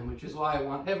long time, which is why I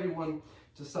want everyone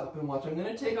to stop and watch. I'm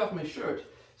going to take off my shirt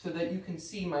so that you can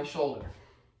see my shoulder.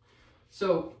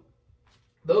 So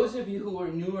those of you who are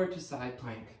newer to side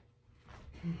plank,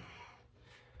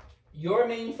 your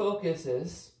main focus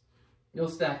is you'll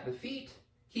stack the feet,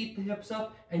 keep the hips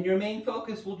up, and your main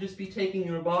focus will just be taking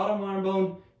your bottom arm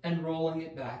bone and rolling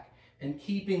it back and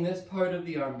keeping this part of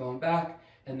the arm bone back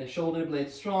and the shoulder blade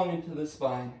strong into the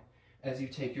spine as you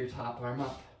take your top arm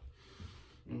up.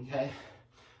 Okay?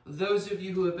 Those of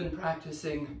you who have been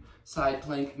practicing side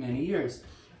plank many years,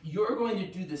 you're going to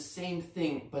do the same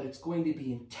thing, but it's going to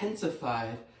be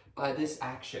intensified by this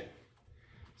action.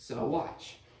 So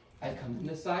watch. I come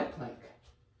into side plank.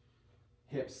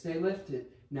 Hips stay lifted.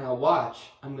 Now watch.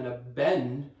 I'm going to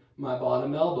bend my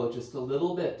bottom elbow just a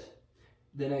little bit.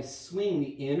 Then I swing the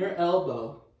inner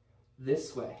elbow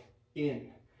this way, in.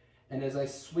 And as I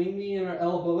swing the inner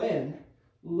elbow in,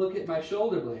 look at my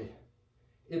shoulder blade.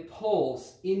 It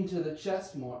pulls into the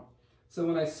chest more. So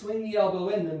when I swing the elbow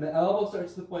in, then the elbow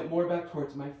starts to point more back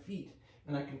towards my feet.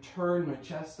 And I can turn my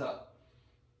chest up.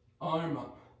 Arm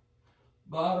up.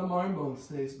 Bottom arm bone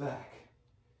stays back.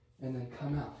 And then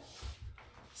come out.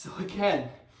 So again,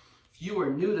 if you are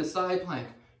new to side plank,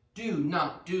 do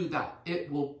not do that. It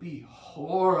will be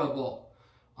horrible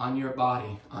on your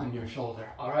body, on your shoulder.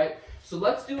 All right? So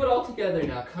let's do it all together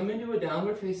now. Come into a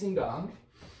downward facing dog.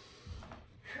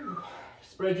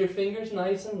 Spread your fingers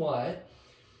nice and wide.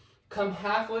 Come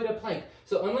halfway to plank.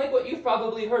 So unlike what you've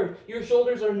probably heard, your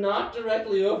shoulders are not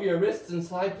directly over your wrists in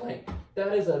side plank.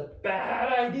 That is a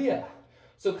bad idea.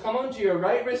 So come onto your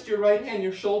right wrist, your right hand.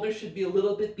 Your shoulder should be a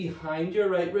little bit behind your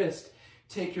right wrist.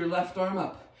 Take your left arm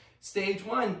up. Stage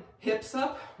one, hips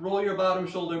up, roll your bottom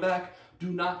shoulder back. Do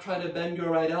not try to bend your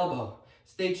right elbow.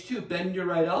 Stage two, bend your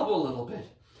right elbow a little bit.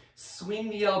 Swing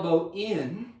the elbow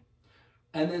in,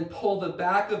 and then pull the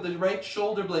back of the right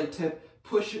shoulder blade tip,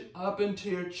 push it up into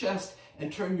your chest,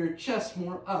 and turn your chest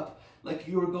more up, like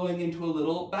you were going into a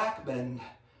little back bend.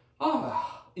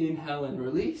 Ah, inhale and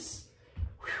release.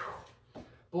 Whew.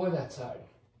 Boy, that's hard.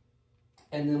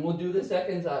 And then we'll do the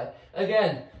second side.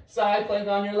 Again, side plank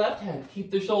on your left hand.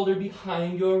 Keep the shoulder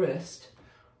behind your wrist.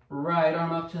 Right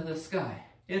arm up to the sky.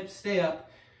 Hips stay up.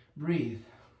 Breathe.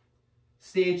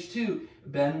 Stage two,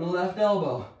 bend the left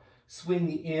elbow. Swing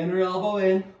the inner elbow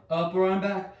in, upper arm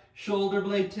back, shoulder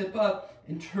blade tip up,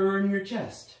 and turn your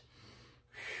chest.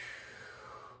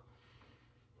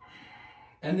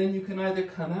 And then you can either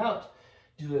come out,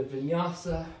 do a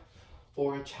vinyasa,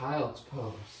 or a child's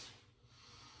pose.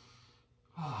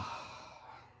 All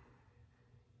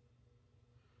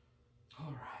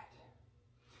right.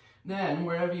 Then,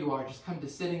 wherever you are, just come to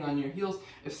sitting on your heels.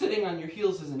 If sitting on your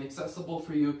heels isn't accessible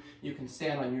for you, you can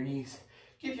stand on your knees.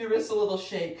 Give your wrists a little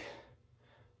shake.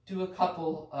 Do a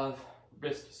couple of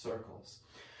wrist circles.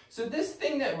 So this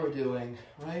thing that we're doing,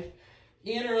 right?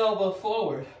 Inner elbow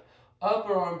forward,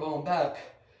 upper arm bone back,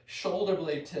 shoulder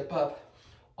blade tip up.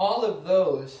 All of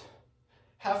those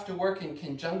have to work in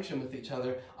conjunction with each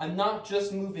other. I'm not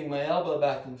just moving my elbow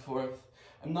back and forth.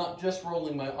 I'm not just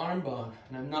rolling my arm bone,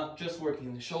 and I'm not just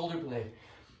working the shoulder blade.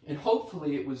 And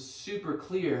hopefully it was super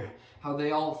clear how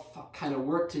they all kind of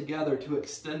work together to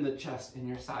extend the chest in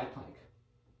your side plank.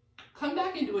 Come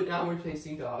back into a downward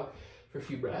facing dog for a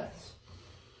few breaths.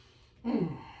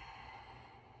 You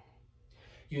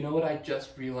know what I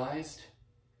just realized?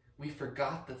 We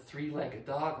forgot the three-legged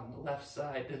dog on the left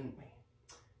side, didn't we?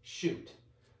 Shoot.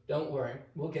 Don't worry,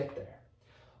 we'll get there.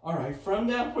 All right, from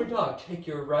downward dog, take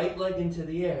your right leg into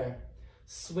the air.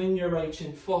 Swing your right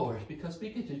shin forward, because we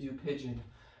get to do pigeon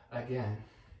again.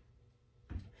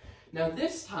 Now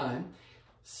this time,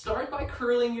 start by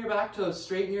curling your back toes,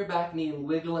 straighten your back knee, and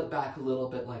wiggle it back a little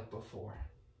bit like before.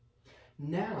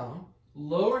 Now,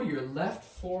 lower your left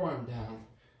forearm down.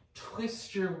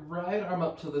 Twist your right arm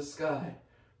up to the sky.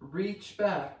 Reach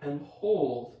back and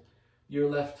hold your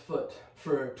left foot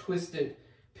for a twisted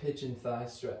pigeon thigh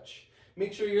stretch.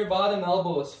 Make sure your bottom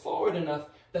elbow is forward enough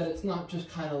that it's not just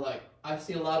kind of like, I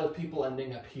see a lot of people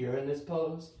ending up here in this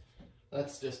pose.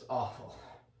 That's just awful.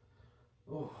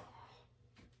 Oh.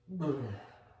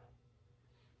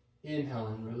 Inhale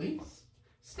and release.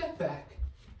 Step back,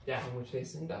 downward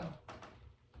facing dog.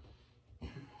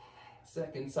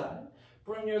 Second side,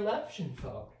 bring your left shin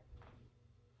forward.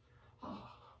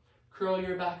 Curl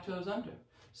your back toes under.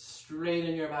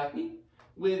 Straighten your back knee.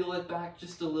 Wiggle it back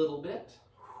just a little bit.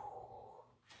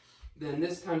 Then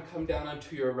this time come down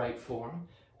onto your right forearm.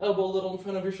 Elbow a little in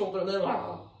front of your shoulder. And then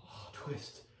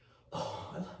twist.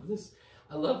 Oh, I love this.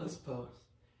 I love this pose.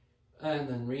 And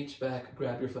then reach back,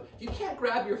 grab your foot. You can't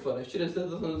grab your foot. I should have said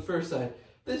this on the first side.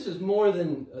 This is more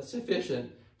than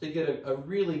sufficient to get a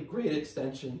really great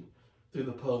extension through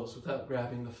the pose without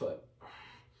grabbing the foot.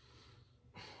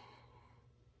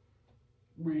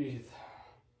 Breathe.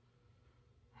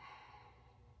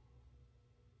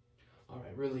 All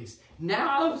right, release.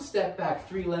 Now step back,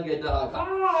 three-legged dog.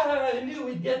 I knew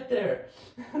we'd get there.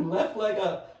 Left leg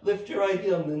up, lift your right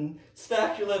heel, and then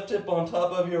stack your left hip on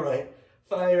top of your right.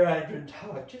 Fire hydrant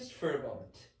dog, just for a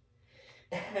moment.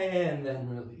 And then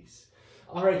release.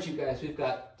 All right, you guys, we've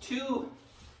got 2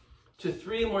 to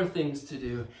 3 more things to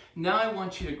do. Now I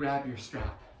want you to grab your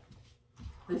strap.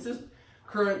 This is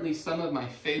currently some of my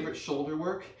favorite shoulder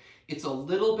work. It's a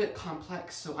little bit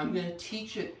complex, so I'm going to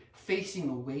teach it facing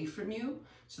away from you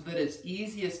so that it's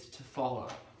easiest to follow.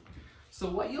 So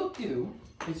what you'll do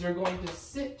is you're going to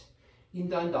sit in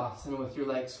Dandasana with your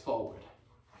legs forward.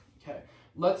 Okay,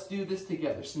 let's do this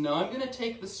together. So now I'm going to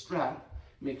take the strap,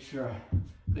 make sure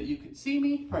that you can see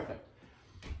me. Perfect.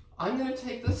 I'm going to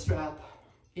take the strap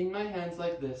in my hands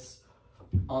like this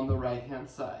on the right hand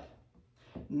side.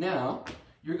 Now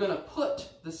you're going to put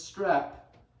the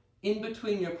strap in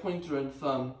between your pointer and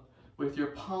thumb with your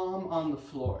palm on the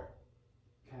floor.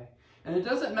 Okay, and it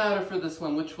doesn't matter for this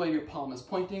one which way your palm is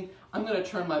pointing. I'm going to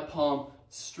turn my palm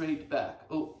straight back.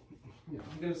 Oh, yeah,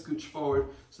 I'm going to scooch forward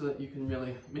so that you can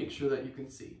really make sure that you can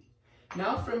see.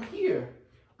 Now from here,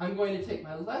 I'm going to take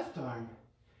my left arm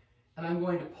and I'm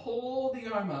going to pull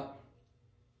the arm up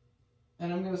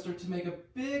And I'm going to start to make a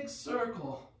big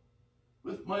circle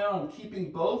with my arm,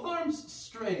 keeping both arms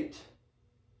straight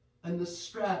and the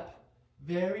strap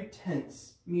very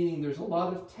tense, meaning there's a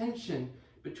lot of tension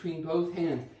between both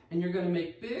hands. And you're going to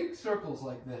make big circles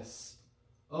like this.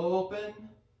 Open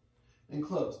and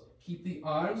close. Keep the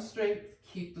arms straight,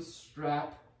 keep the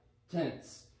strap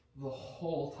tense the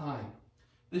whole time.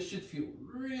 This should feel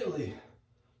really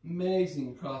amazing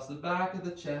across the back of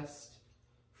the chest,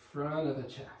 front of the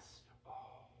chest.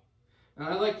 And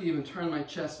I like to even turn my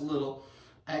chest a little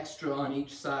extra on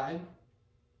each side,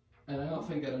 and I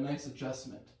often get a nice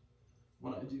adjustment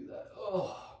when I do that.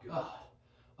 Oh, God.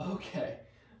 Okay.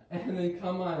 And then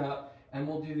come on out, and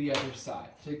we'll do the other side.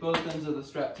 Take both ends of the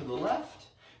strap to the left.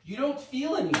 You don't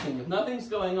feel anything. If nothing's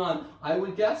going on, I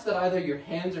would guess that either your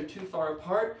hands are too far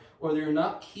apart or you're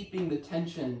not keeping the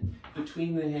tension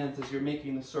between the hands as you're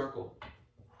making the circle.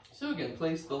 So again,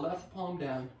 place the left palm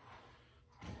down.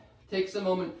 Takes a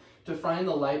moment to find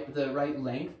the right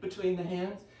length between the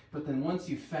hands, but then once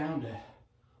you've found it,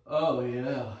 oh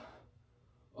yeah.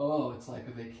 Oh, it's like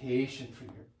a vacation for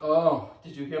your, oh,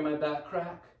 did you hear my back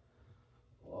crack?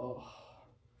 Oh,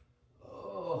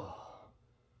 oh,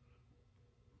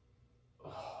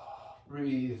 oh,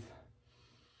 breathe.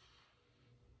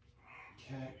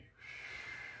 Okay.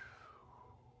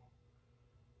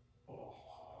 Oh.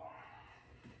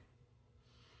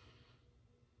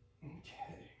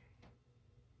 Okay.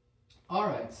 All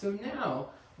right, so now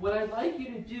what I'd like you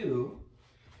to do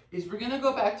is we're going to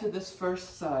go back to this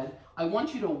first side. I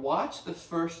want you to watch the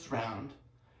first round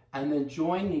and then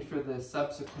join me for the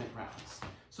subsequent rounds.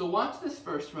 So watch this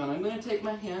first round. I'm going to take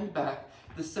my hand back.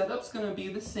 The setup's going to be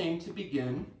the same to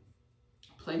begin.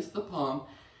 Place the palm.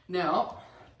 Now,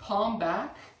 palm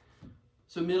back,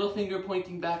 so middle finger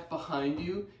pointing back behind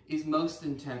you is most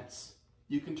intense.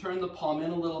 You can turn the palm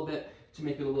in a little bit to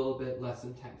make it a little bit less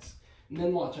intense. And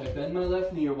then watch, I bend my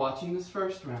left knee. You're watching this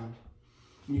first round.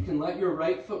 You can let your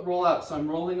right foot roll out. So I'm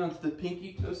rolling onto the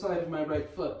pinky toe side of my right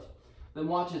foot. Then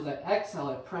watch as I exhale,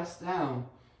 I press down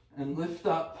and lift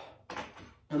up.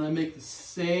 And I make the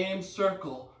same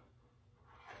circle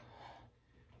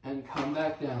and come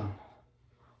back down.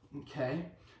 Okay?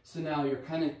 So now you're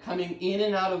kind of coming in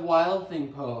and out of Wild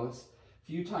Thing pose a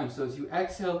few times. So as you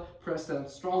exhale, press down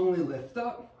strongly, lift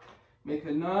up. Make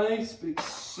a nice big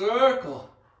circle.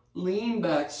 Lean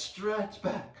back, stretch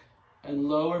back. And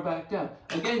lower back down.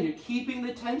 Again, you're keeping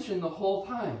the tension the whole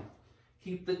time.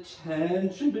 Keep the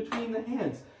tension between the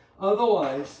hands.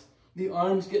 Otherwise, the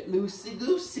arms get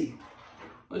loosey-goosey.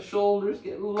 The shoulders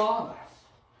get lost.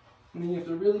 And then you have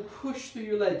to really push through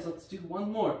your legs. Let's do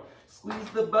one more. Squeeze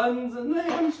the buns and the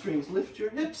hamstrings. Lift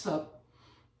your hips up.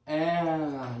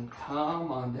 And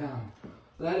come on down.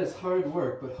 That is hard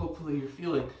work, but hopefully you're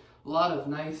feeling a lot of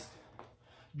nice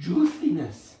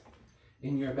juiciness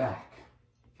in your back.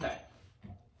 Okay.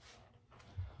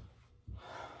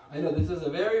 I know this is a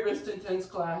very wrist-intense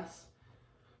class.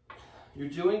 You're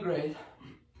doing great.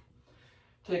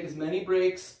 Take as many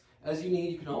breaks as you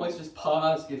need. You can always just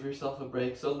pause, give yourself a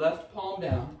break. So left palm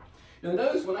down. Now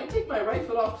notice when I take my right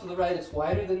foot off to the right, it's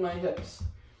wider than my hips.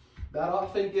 That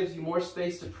often gives you more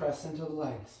space to press into the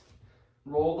legs.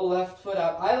 Roll the left foot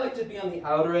out. I like to be on the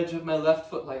outer edge of my left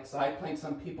foot like side plank.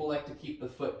 Some people like to keep the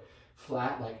foot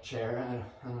flat like chair.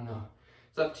 I don't know.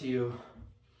 It's up to you.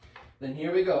 Then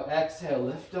here we go. Exhale,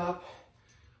 lift up.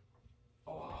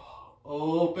 Oh,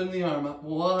 open the arm up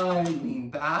wide,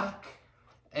 lean back,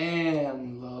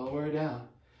 and lower down.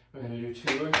 We're going to do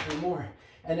 2 or 3 more.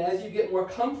 And as you get more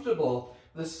comfortable,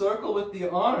 the circle with the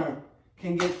arm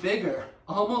can get bigger.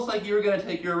 Almost like you were going to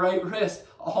take your right wrist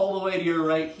all the way to your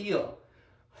right heel.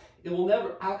 It will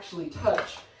never actually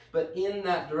touch, but in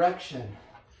that direction.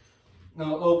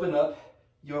 Now open up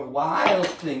your Wild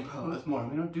Thing pose more.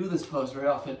 We don't do this pose very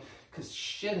often because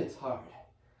shit, it's hard.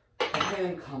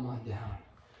 And come on down.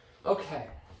 Okay.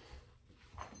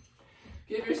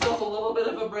 Give yourself a little bit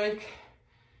of a break.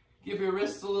 Give your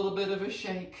wrists a little bit of a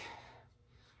shake.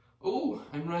 Ooh,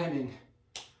 I'm rhyming.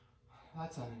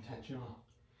 That's unintentional.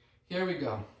 Here we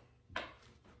go.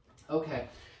 Okay,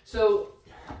 so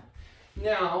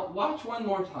now watch one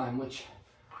more time, which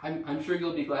I'm sure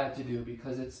you'll be glad to do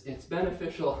because it's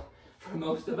beneficial for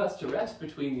most of us to rest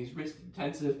between these wrist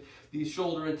intensive, these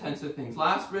shoulder intensive things.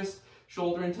 Last wrist,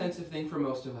 shoulder intensive thing for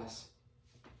most of us.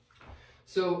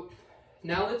 So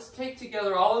now let's take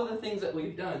together all of the things that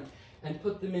we've done and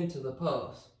put them into the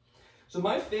pose. So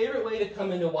my favorite way to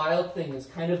come into Wild Thing is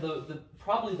kind of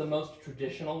probably the most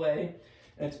traditional way.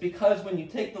 And it's because when you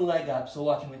take the leg up, so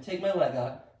watch, I'm going to take my leg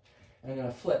up and I'm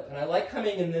going to flip. And I like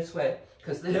coming in this way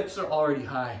because the hips are already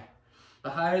high. The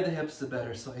higher the hips, the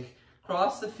better. So I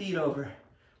cross the feet over,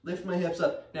 Lift my hips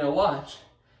up. Now watch.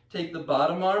 Take the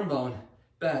bottom arm bone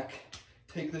back.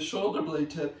 Take the shoulder blade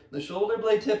tip. The shoulder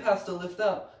blade tip has to lift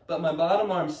up, but my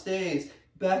bottom arm stays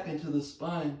back into the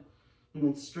spine. And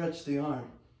then stretch the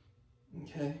arm.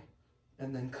 Okay?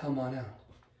 And then come on out.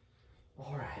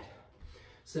 All right.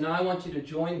 So now I want you to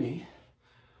join me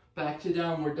back to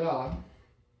downward dog.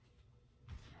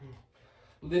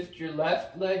 Lift your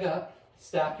left leg up.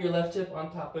 Stack your left hip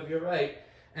on top of your right.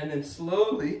 And then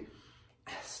slowly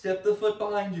step the foot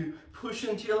behind you. Push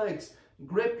into your legs.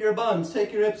 Grip your buns.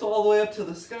 Take your hips all the way up to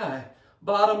the sky.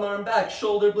 Bottom arm back.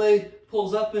 Shoulder blade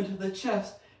pulls up into the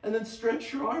chest. And then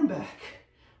stretch your arm back.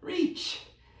 Reach.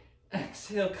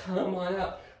 Exhale, come on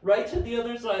out. Right to the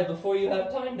other side before you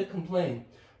have time to complain.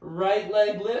 Right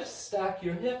leg lifts, stack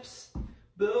your hips.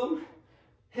 Boom.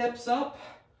 Hips up.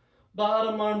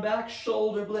 Bottom arm back,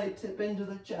 shoulder blade tip into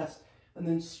the chest. And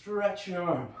then stretch your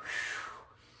arm.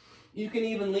 You can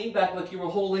even lean back like you were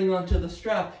holding onto the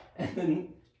strap. And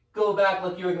then go back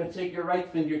like you were going to take your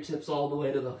right fingertips all the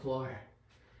way to the floor.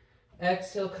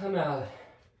 Exhale, come out.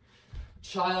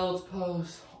 Child's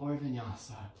pose or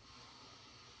vinyasa.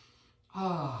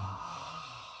 All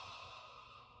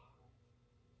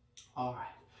right.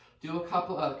 Do a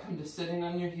couple, come to sitting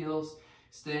on your heels,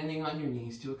 standing on your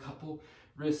knees. Do a couple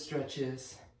wrist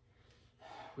stretches,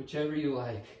 whichever you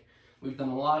like. We've done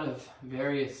a lot of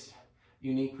various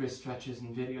unique wrist stretches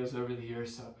and videos over the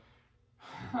years, so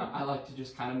I like to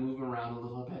just kind of move around a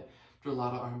little bit, do a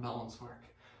lot of arm balance work.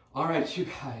 All right, you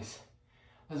guys.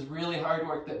 That was really hard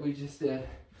work that we just did.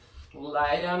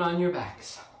 Lie down on your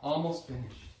backs. Almost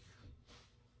finished.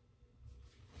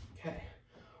 Okay.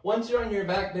 Once you're on your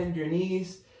back, bend your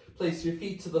knees, place your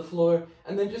feet to the floor,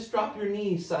 and then just drop your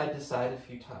knees side to side a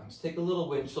few times. Take a little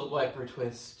windshield wiper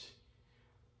twist.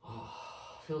 Oh,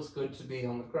 feels good to be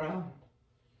on the ground.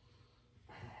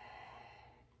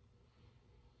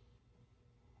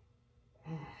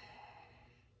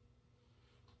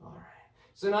 All right.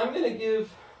 So now I'm going to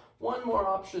give one more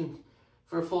option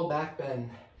for a full back bend.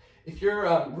 If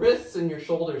your wrists and your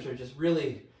shoulders are just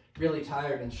really, really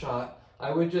tired and shot,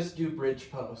 I would just do bridge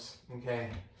pose,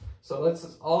 okay? So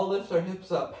let's all lift our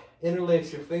hips up,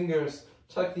 interlace your fingers,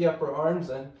 tuck the upper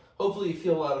arms in. Hopefully you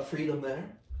feel a lot of freedom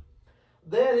there.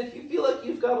 Then if you feel like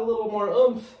you've got a little more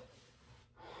oomph,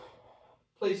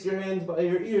 place your hands by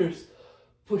your ears,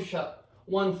 push up,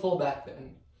 one full back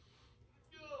bend.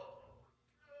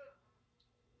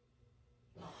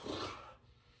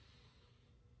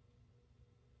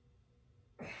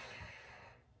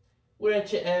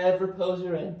 Whichever pose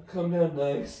you're in, come down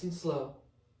nice and slow.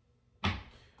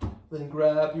 Then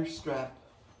grab your strap.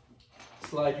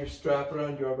 Slide your strap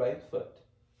around your right foot.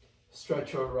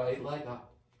 Stretch your right leg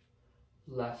up.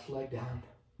 Left leg down.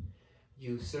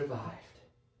 You survived.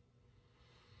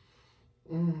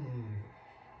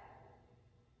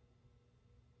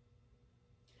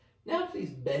 Now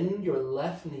please bend your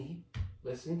left knee.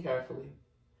 Listen carefully.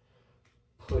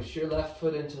 Push your left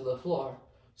foot into the floor.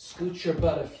 Scoot your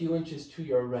butt a few inches to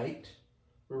your right.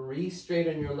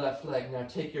 Re-straighten your left leg. Now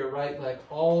take your right leg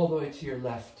all the way to your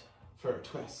left for a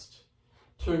twist.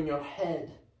 Turn your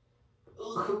head,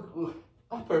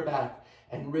 upper back,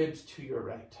 and ribs to your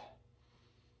right.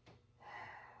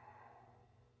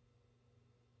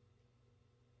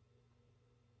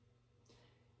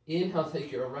 Inhale,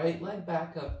 take your right leg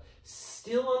back up,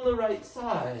 still on the right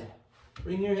side.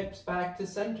 Bring your hips back to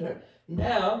center.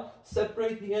 Now,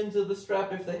 separate the ends of the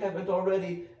strap if they haven't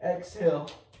already. Exhale.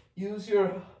 Use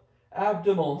your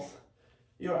abdominals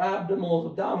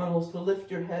to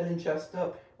lift your head and chest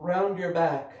up. Round your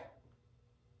back.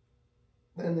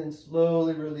 And then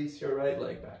slowly release your right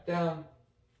leg back down.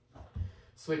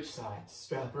 Switch sides.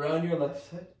 Strap around your left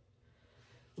foot.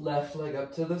 Left leg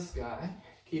up to the sky.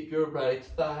 Keep your right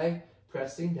thigh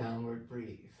pressing downward.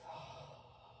 Breathe.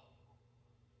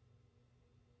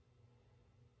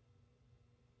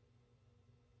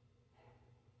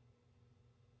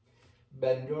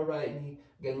 Bend your right knee.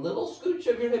 Again, little scooch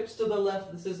of your hips to the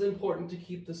left. This is important to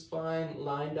keep the spine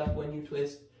lined up when you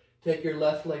twist. Take your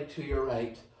left leg to your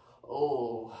right.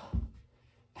 Oh.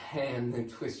 And then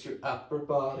twist your upper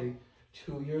body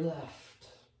to your left.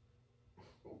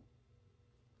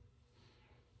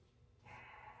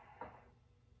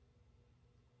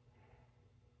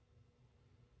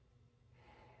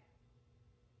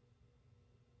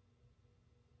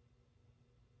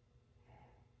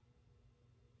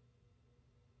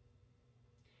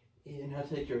 Inhale,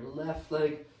 take your left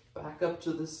leg back up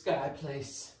to the sky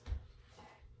place.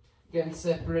 Again,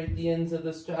 separate the ends of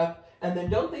the strap. And then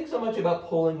don't think so much about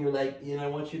pulling your leg in. I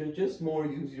want you to just more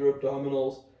use your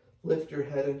abdominals. Lift your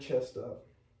head and chest up.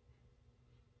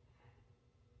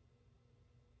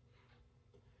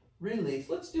 release.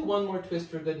 Let's do one more twist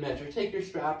for good measure. Take your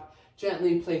strap,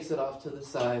 gently place it off to the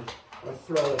side, or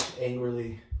throw it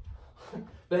angrily.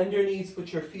 Bend your knees,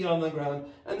 put your feet on the ground,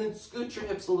 and then scoot your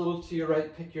hips a little to your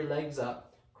right, pick your legs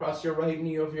up. Cross your right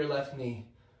knee over your left knee.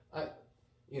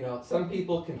 You know, some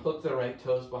people can hook their right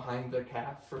toes behind their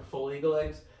calf for full eagle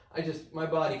legs. My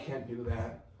body can't do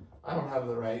that. I don't have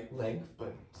the right length,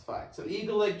 but it's fine. So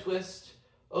eagle leg twist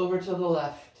over to the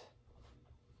left.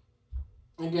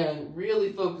 Again,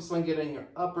 really focus on getting your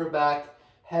upper back,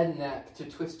 head, neck to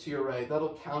twist to your right.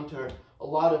 That'll counter a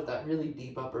lot of that really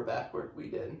deep upper back work we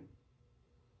did.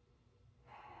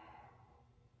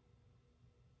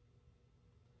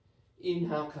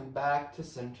 Inhale, come back to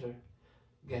center.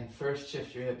 Again, first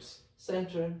shift your hips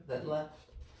center, then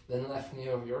left knee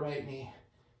over your right knee.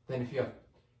 Then if you have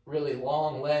really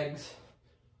long legs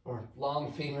or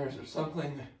long femurs or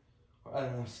something, or I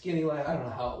don't know, skinny leg, I don't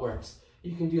know how it works.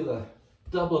 You can do the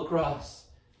double cross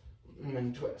and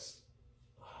then twist.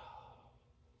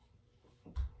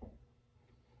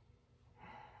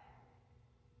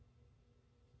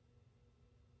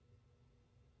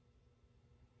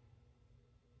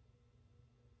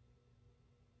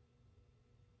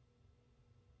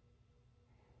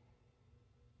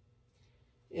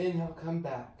 Inhale, come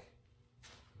back.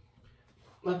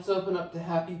 Let's open up to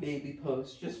happy baby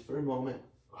pose just for a moment.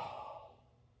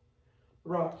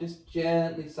 Rock just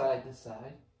gently side to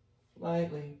side,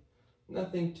 lightly,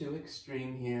 nothing too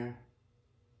extreme here.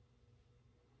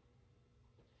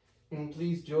 And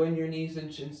please join your knees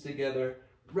and chins together.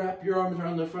 Wrap your arms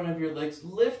around the front of your legs.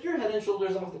 Lift your head and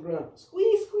shoulders off the ground.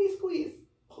 Squeeze, squeeze, squeeze.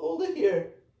 Hold it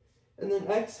here. And then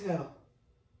exhale.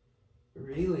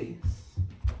 Release.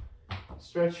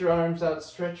 Stretch your arms out,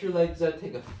 stretch your legs out,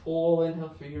 take a full inhale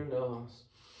through your nose.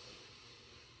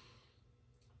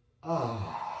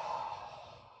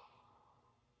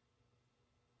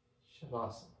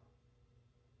 Shavasana.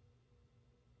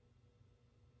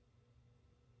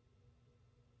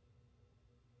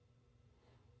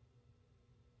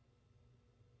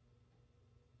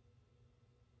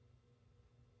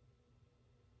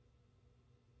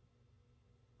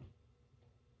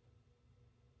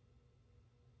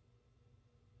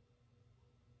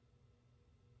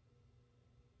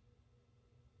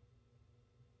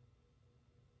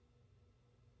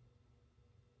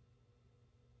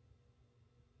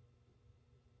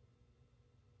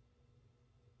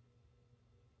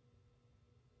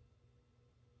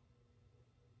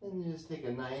 And just take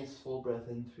a nice full breath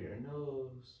in through your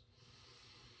nose.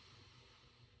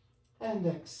 And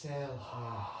exhale.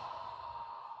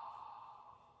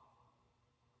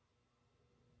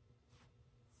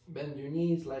 Bend your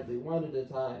knees lightly, one at a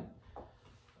time.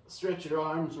 Stretch your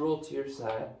arms, roll to your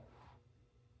side.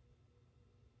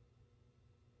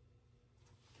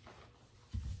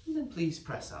 And then please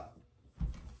press up.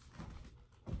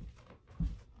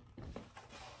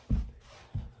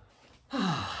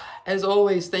 As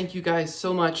always, thank you guys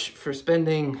so much for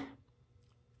spending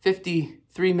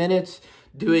 53 minutes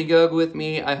doing yoga with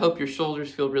me. I hope your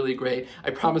shoulders feel really great. I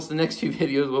promise the next few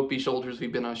videos won't be shoulders.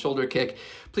 We've been on a shoulder kick.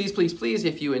 Please, please, please,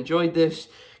 if you enjoyed this,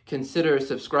 consider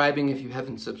subscribing if you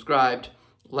haven't subscribed,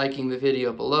 liking the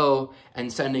video below,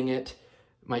 and sending it,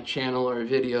 my channel or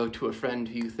video, to a friend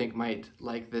who you think might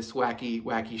like this wacky,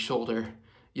 wacky shoulder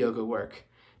yoga work.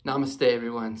 Namaste,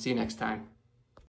 everyone. See you next time.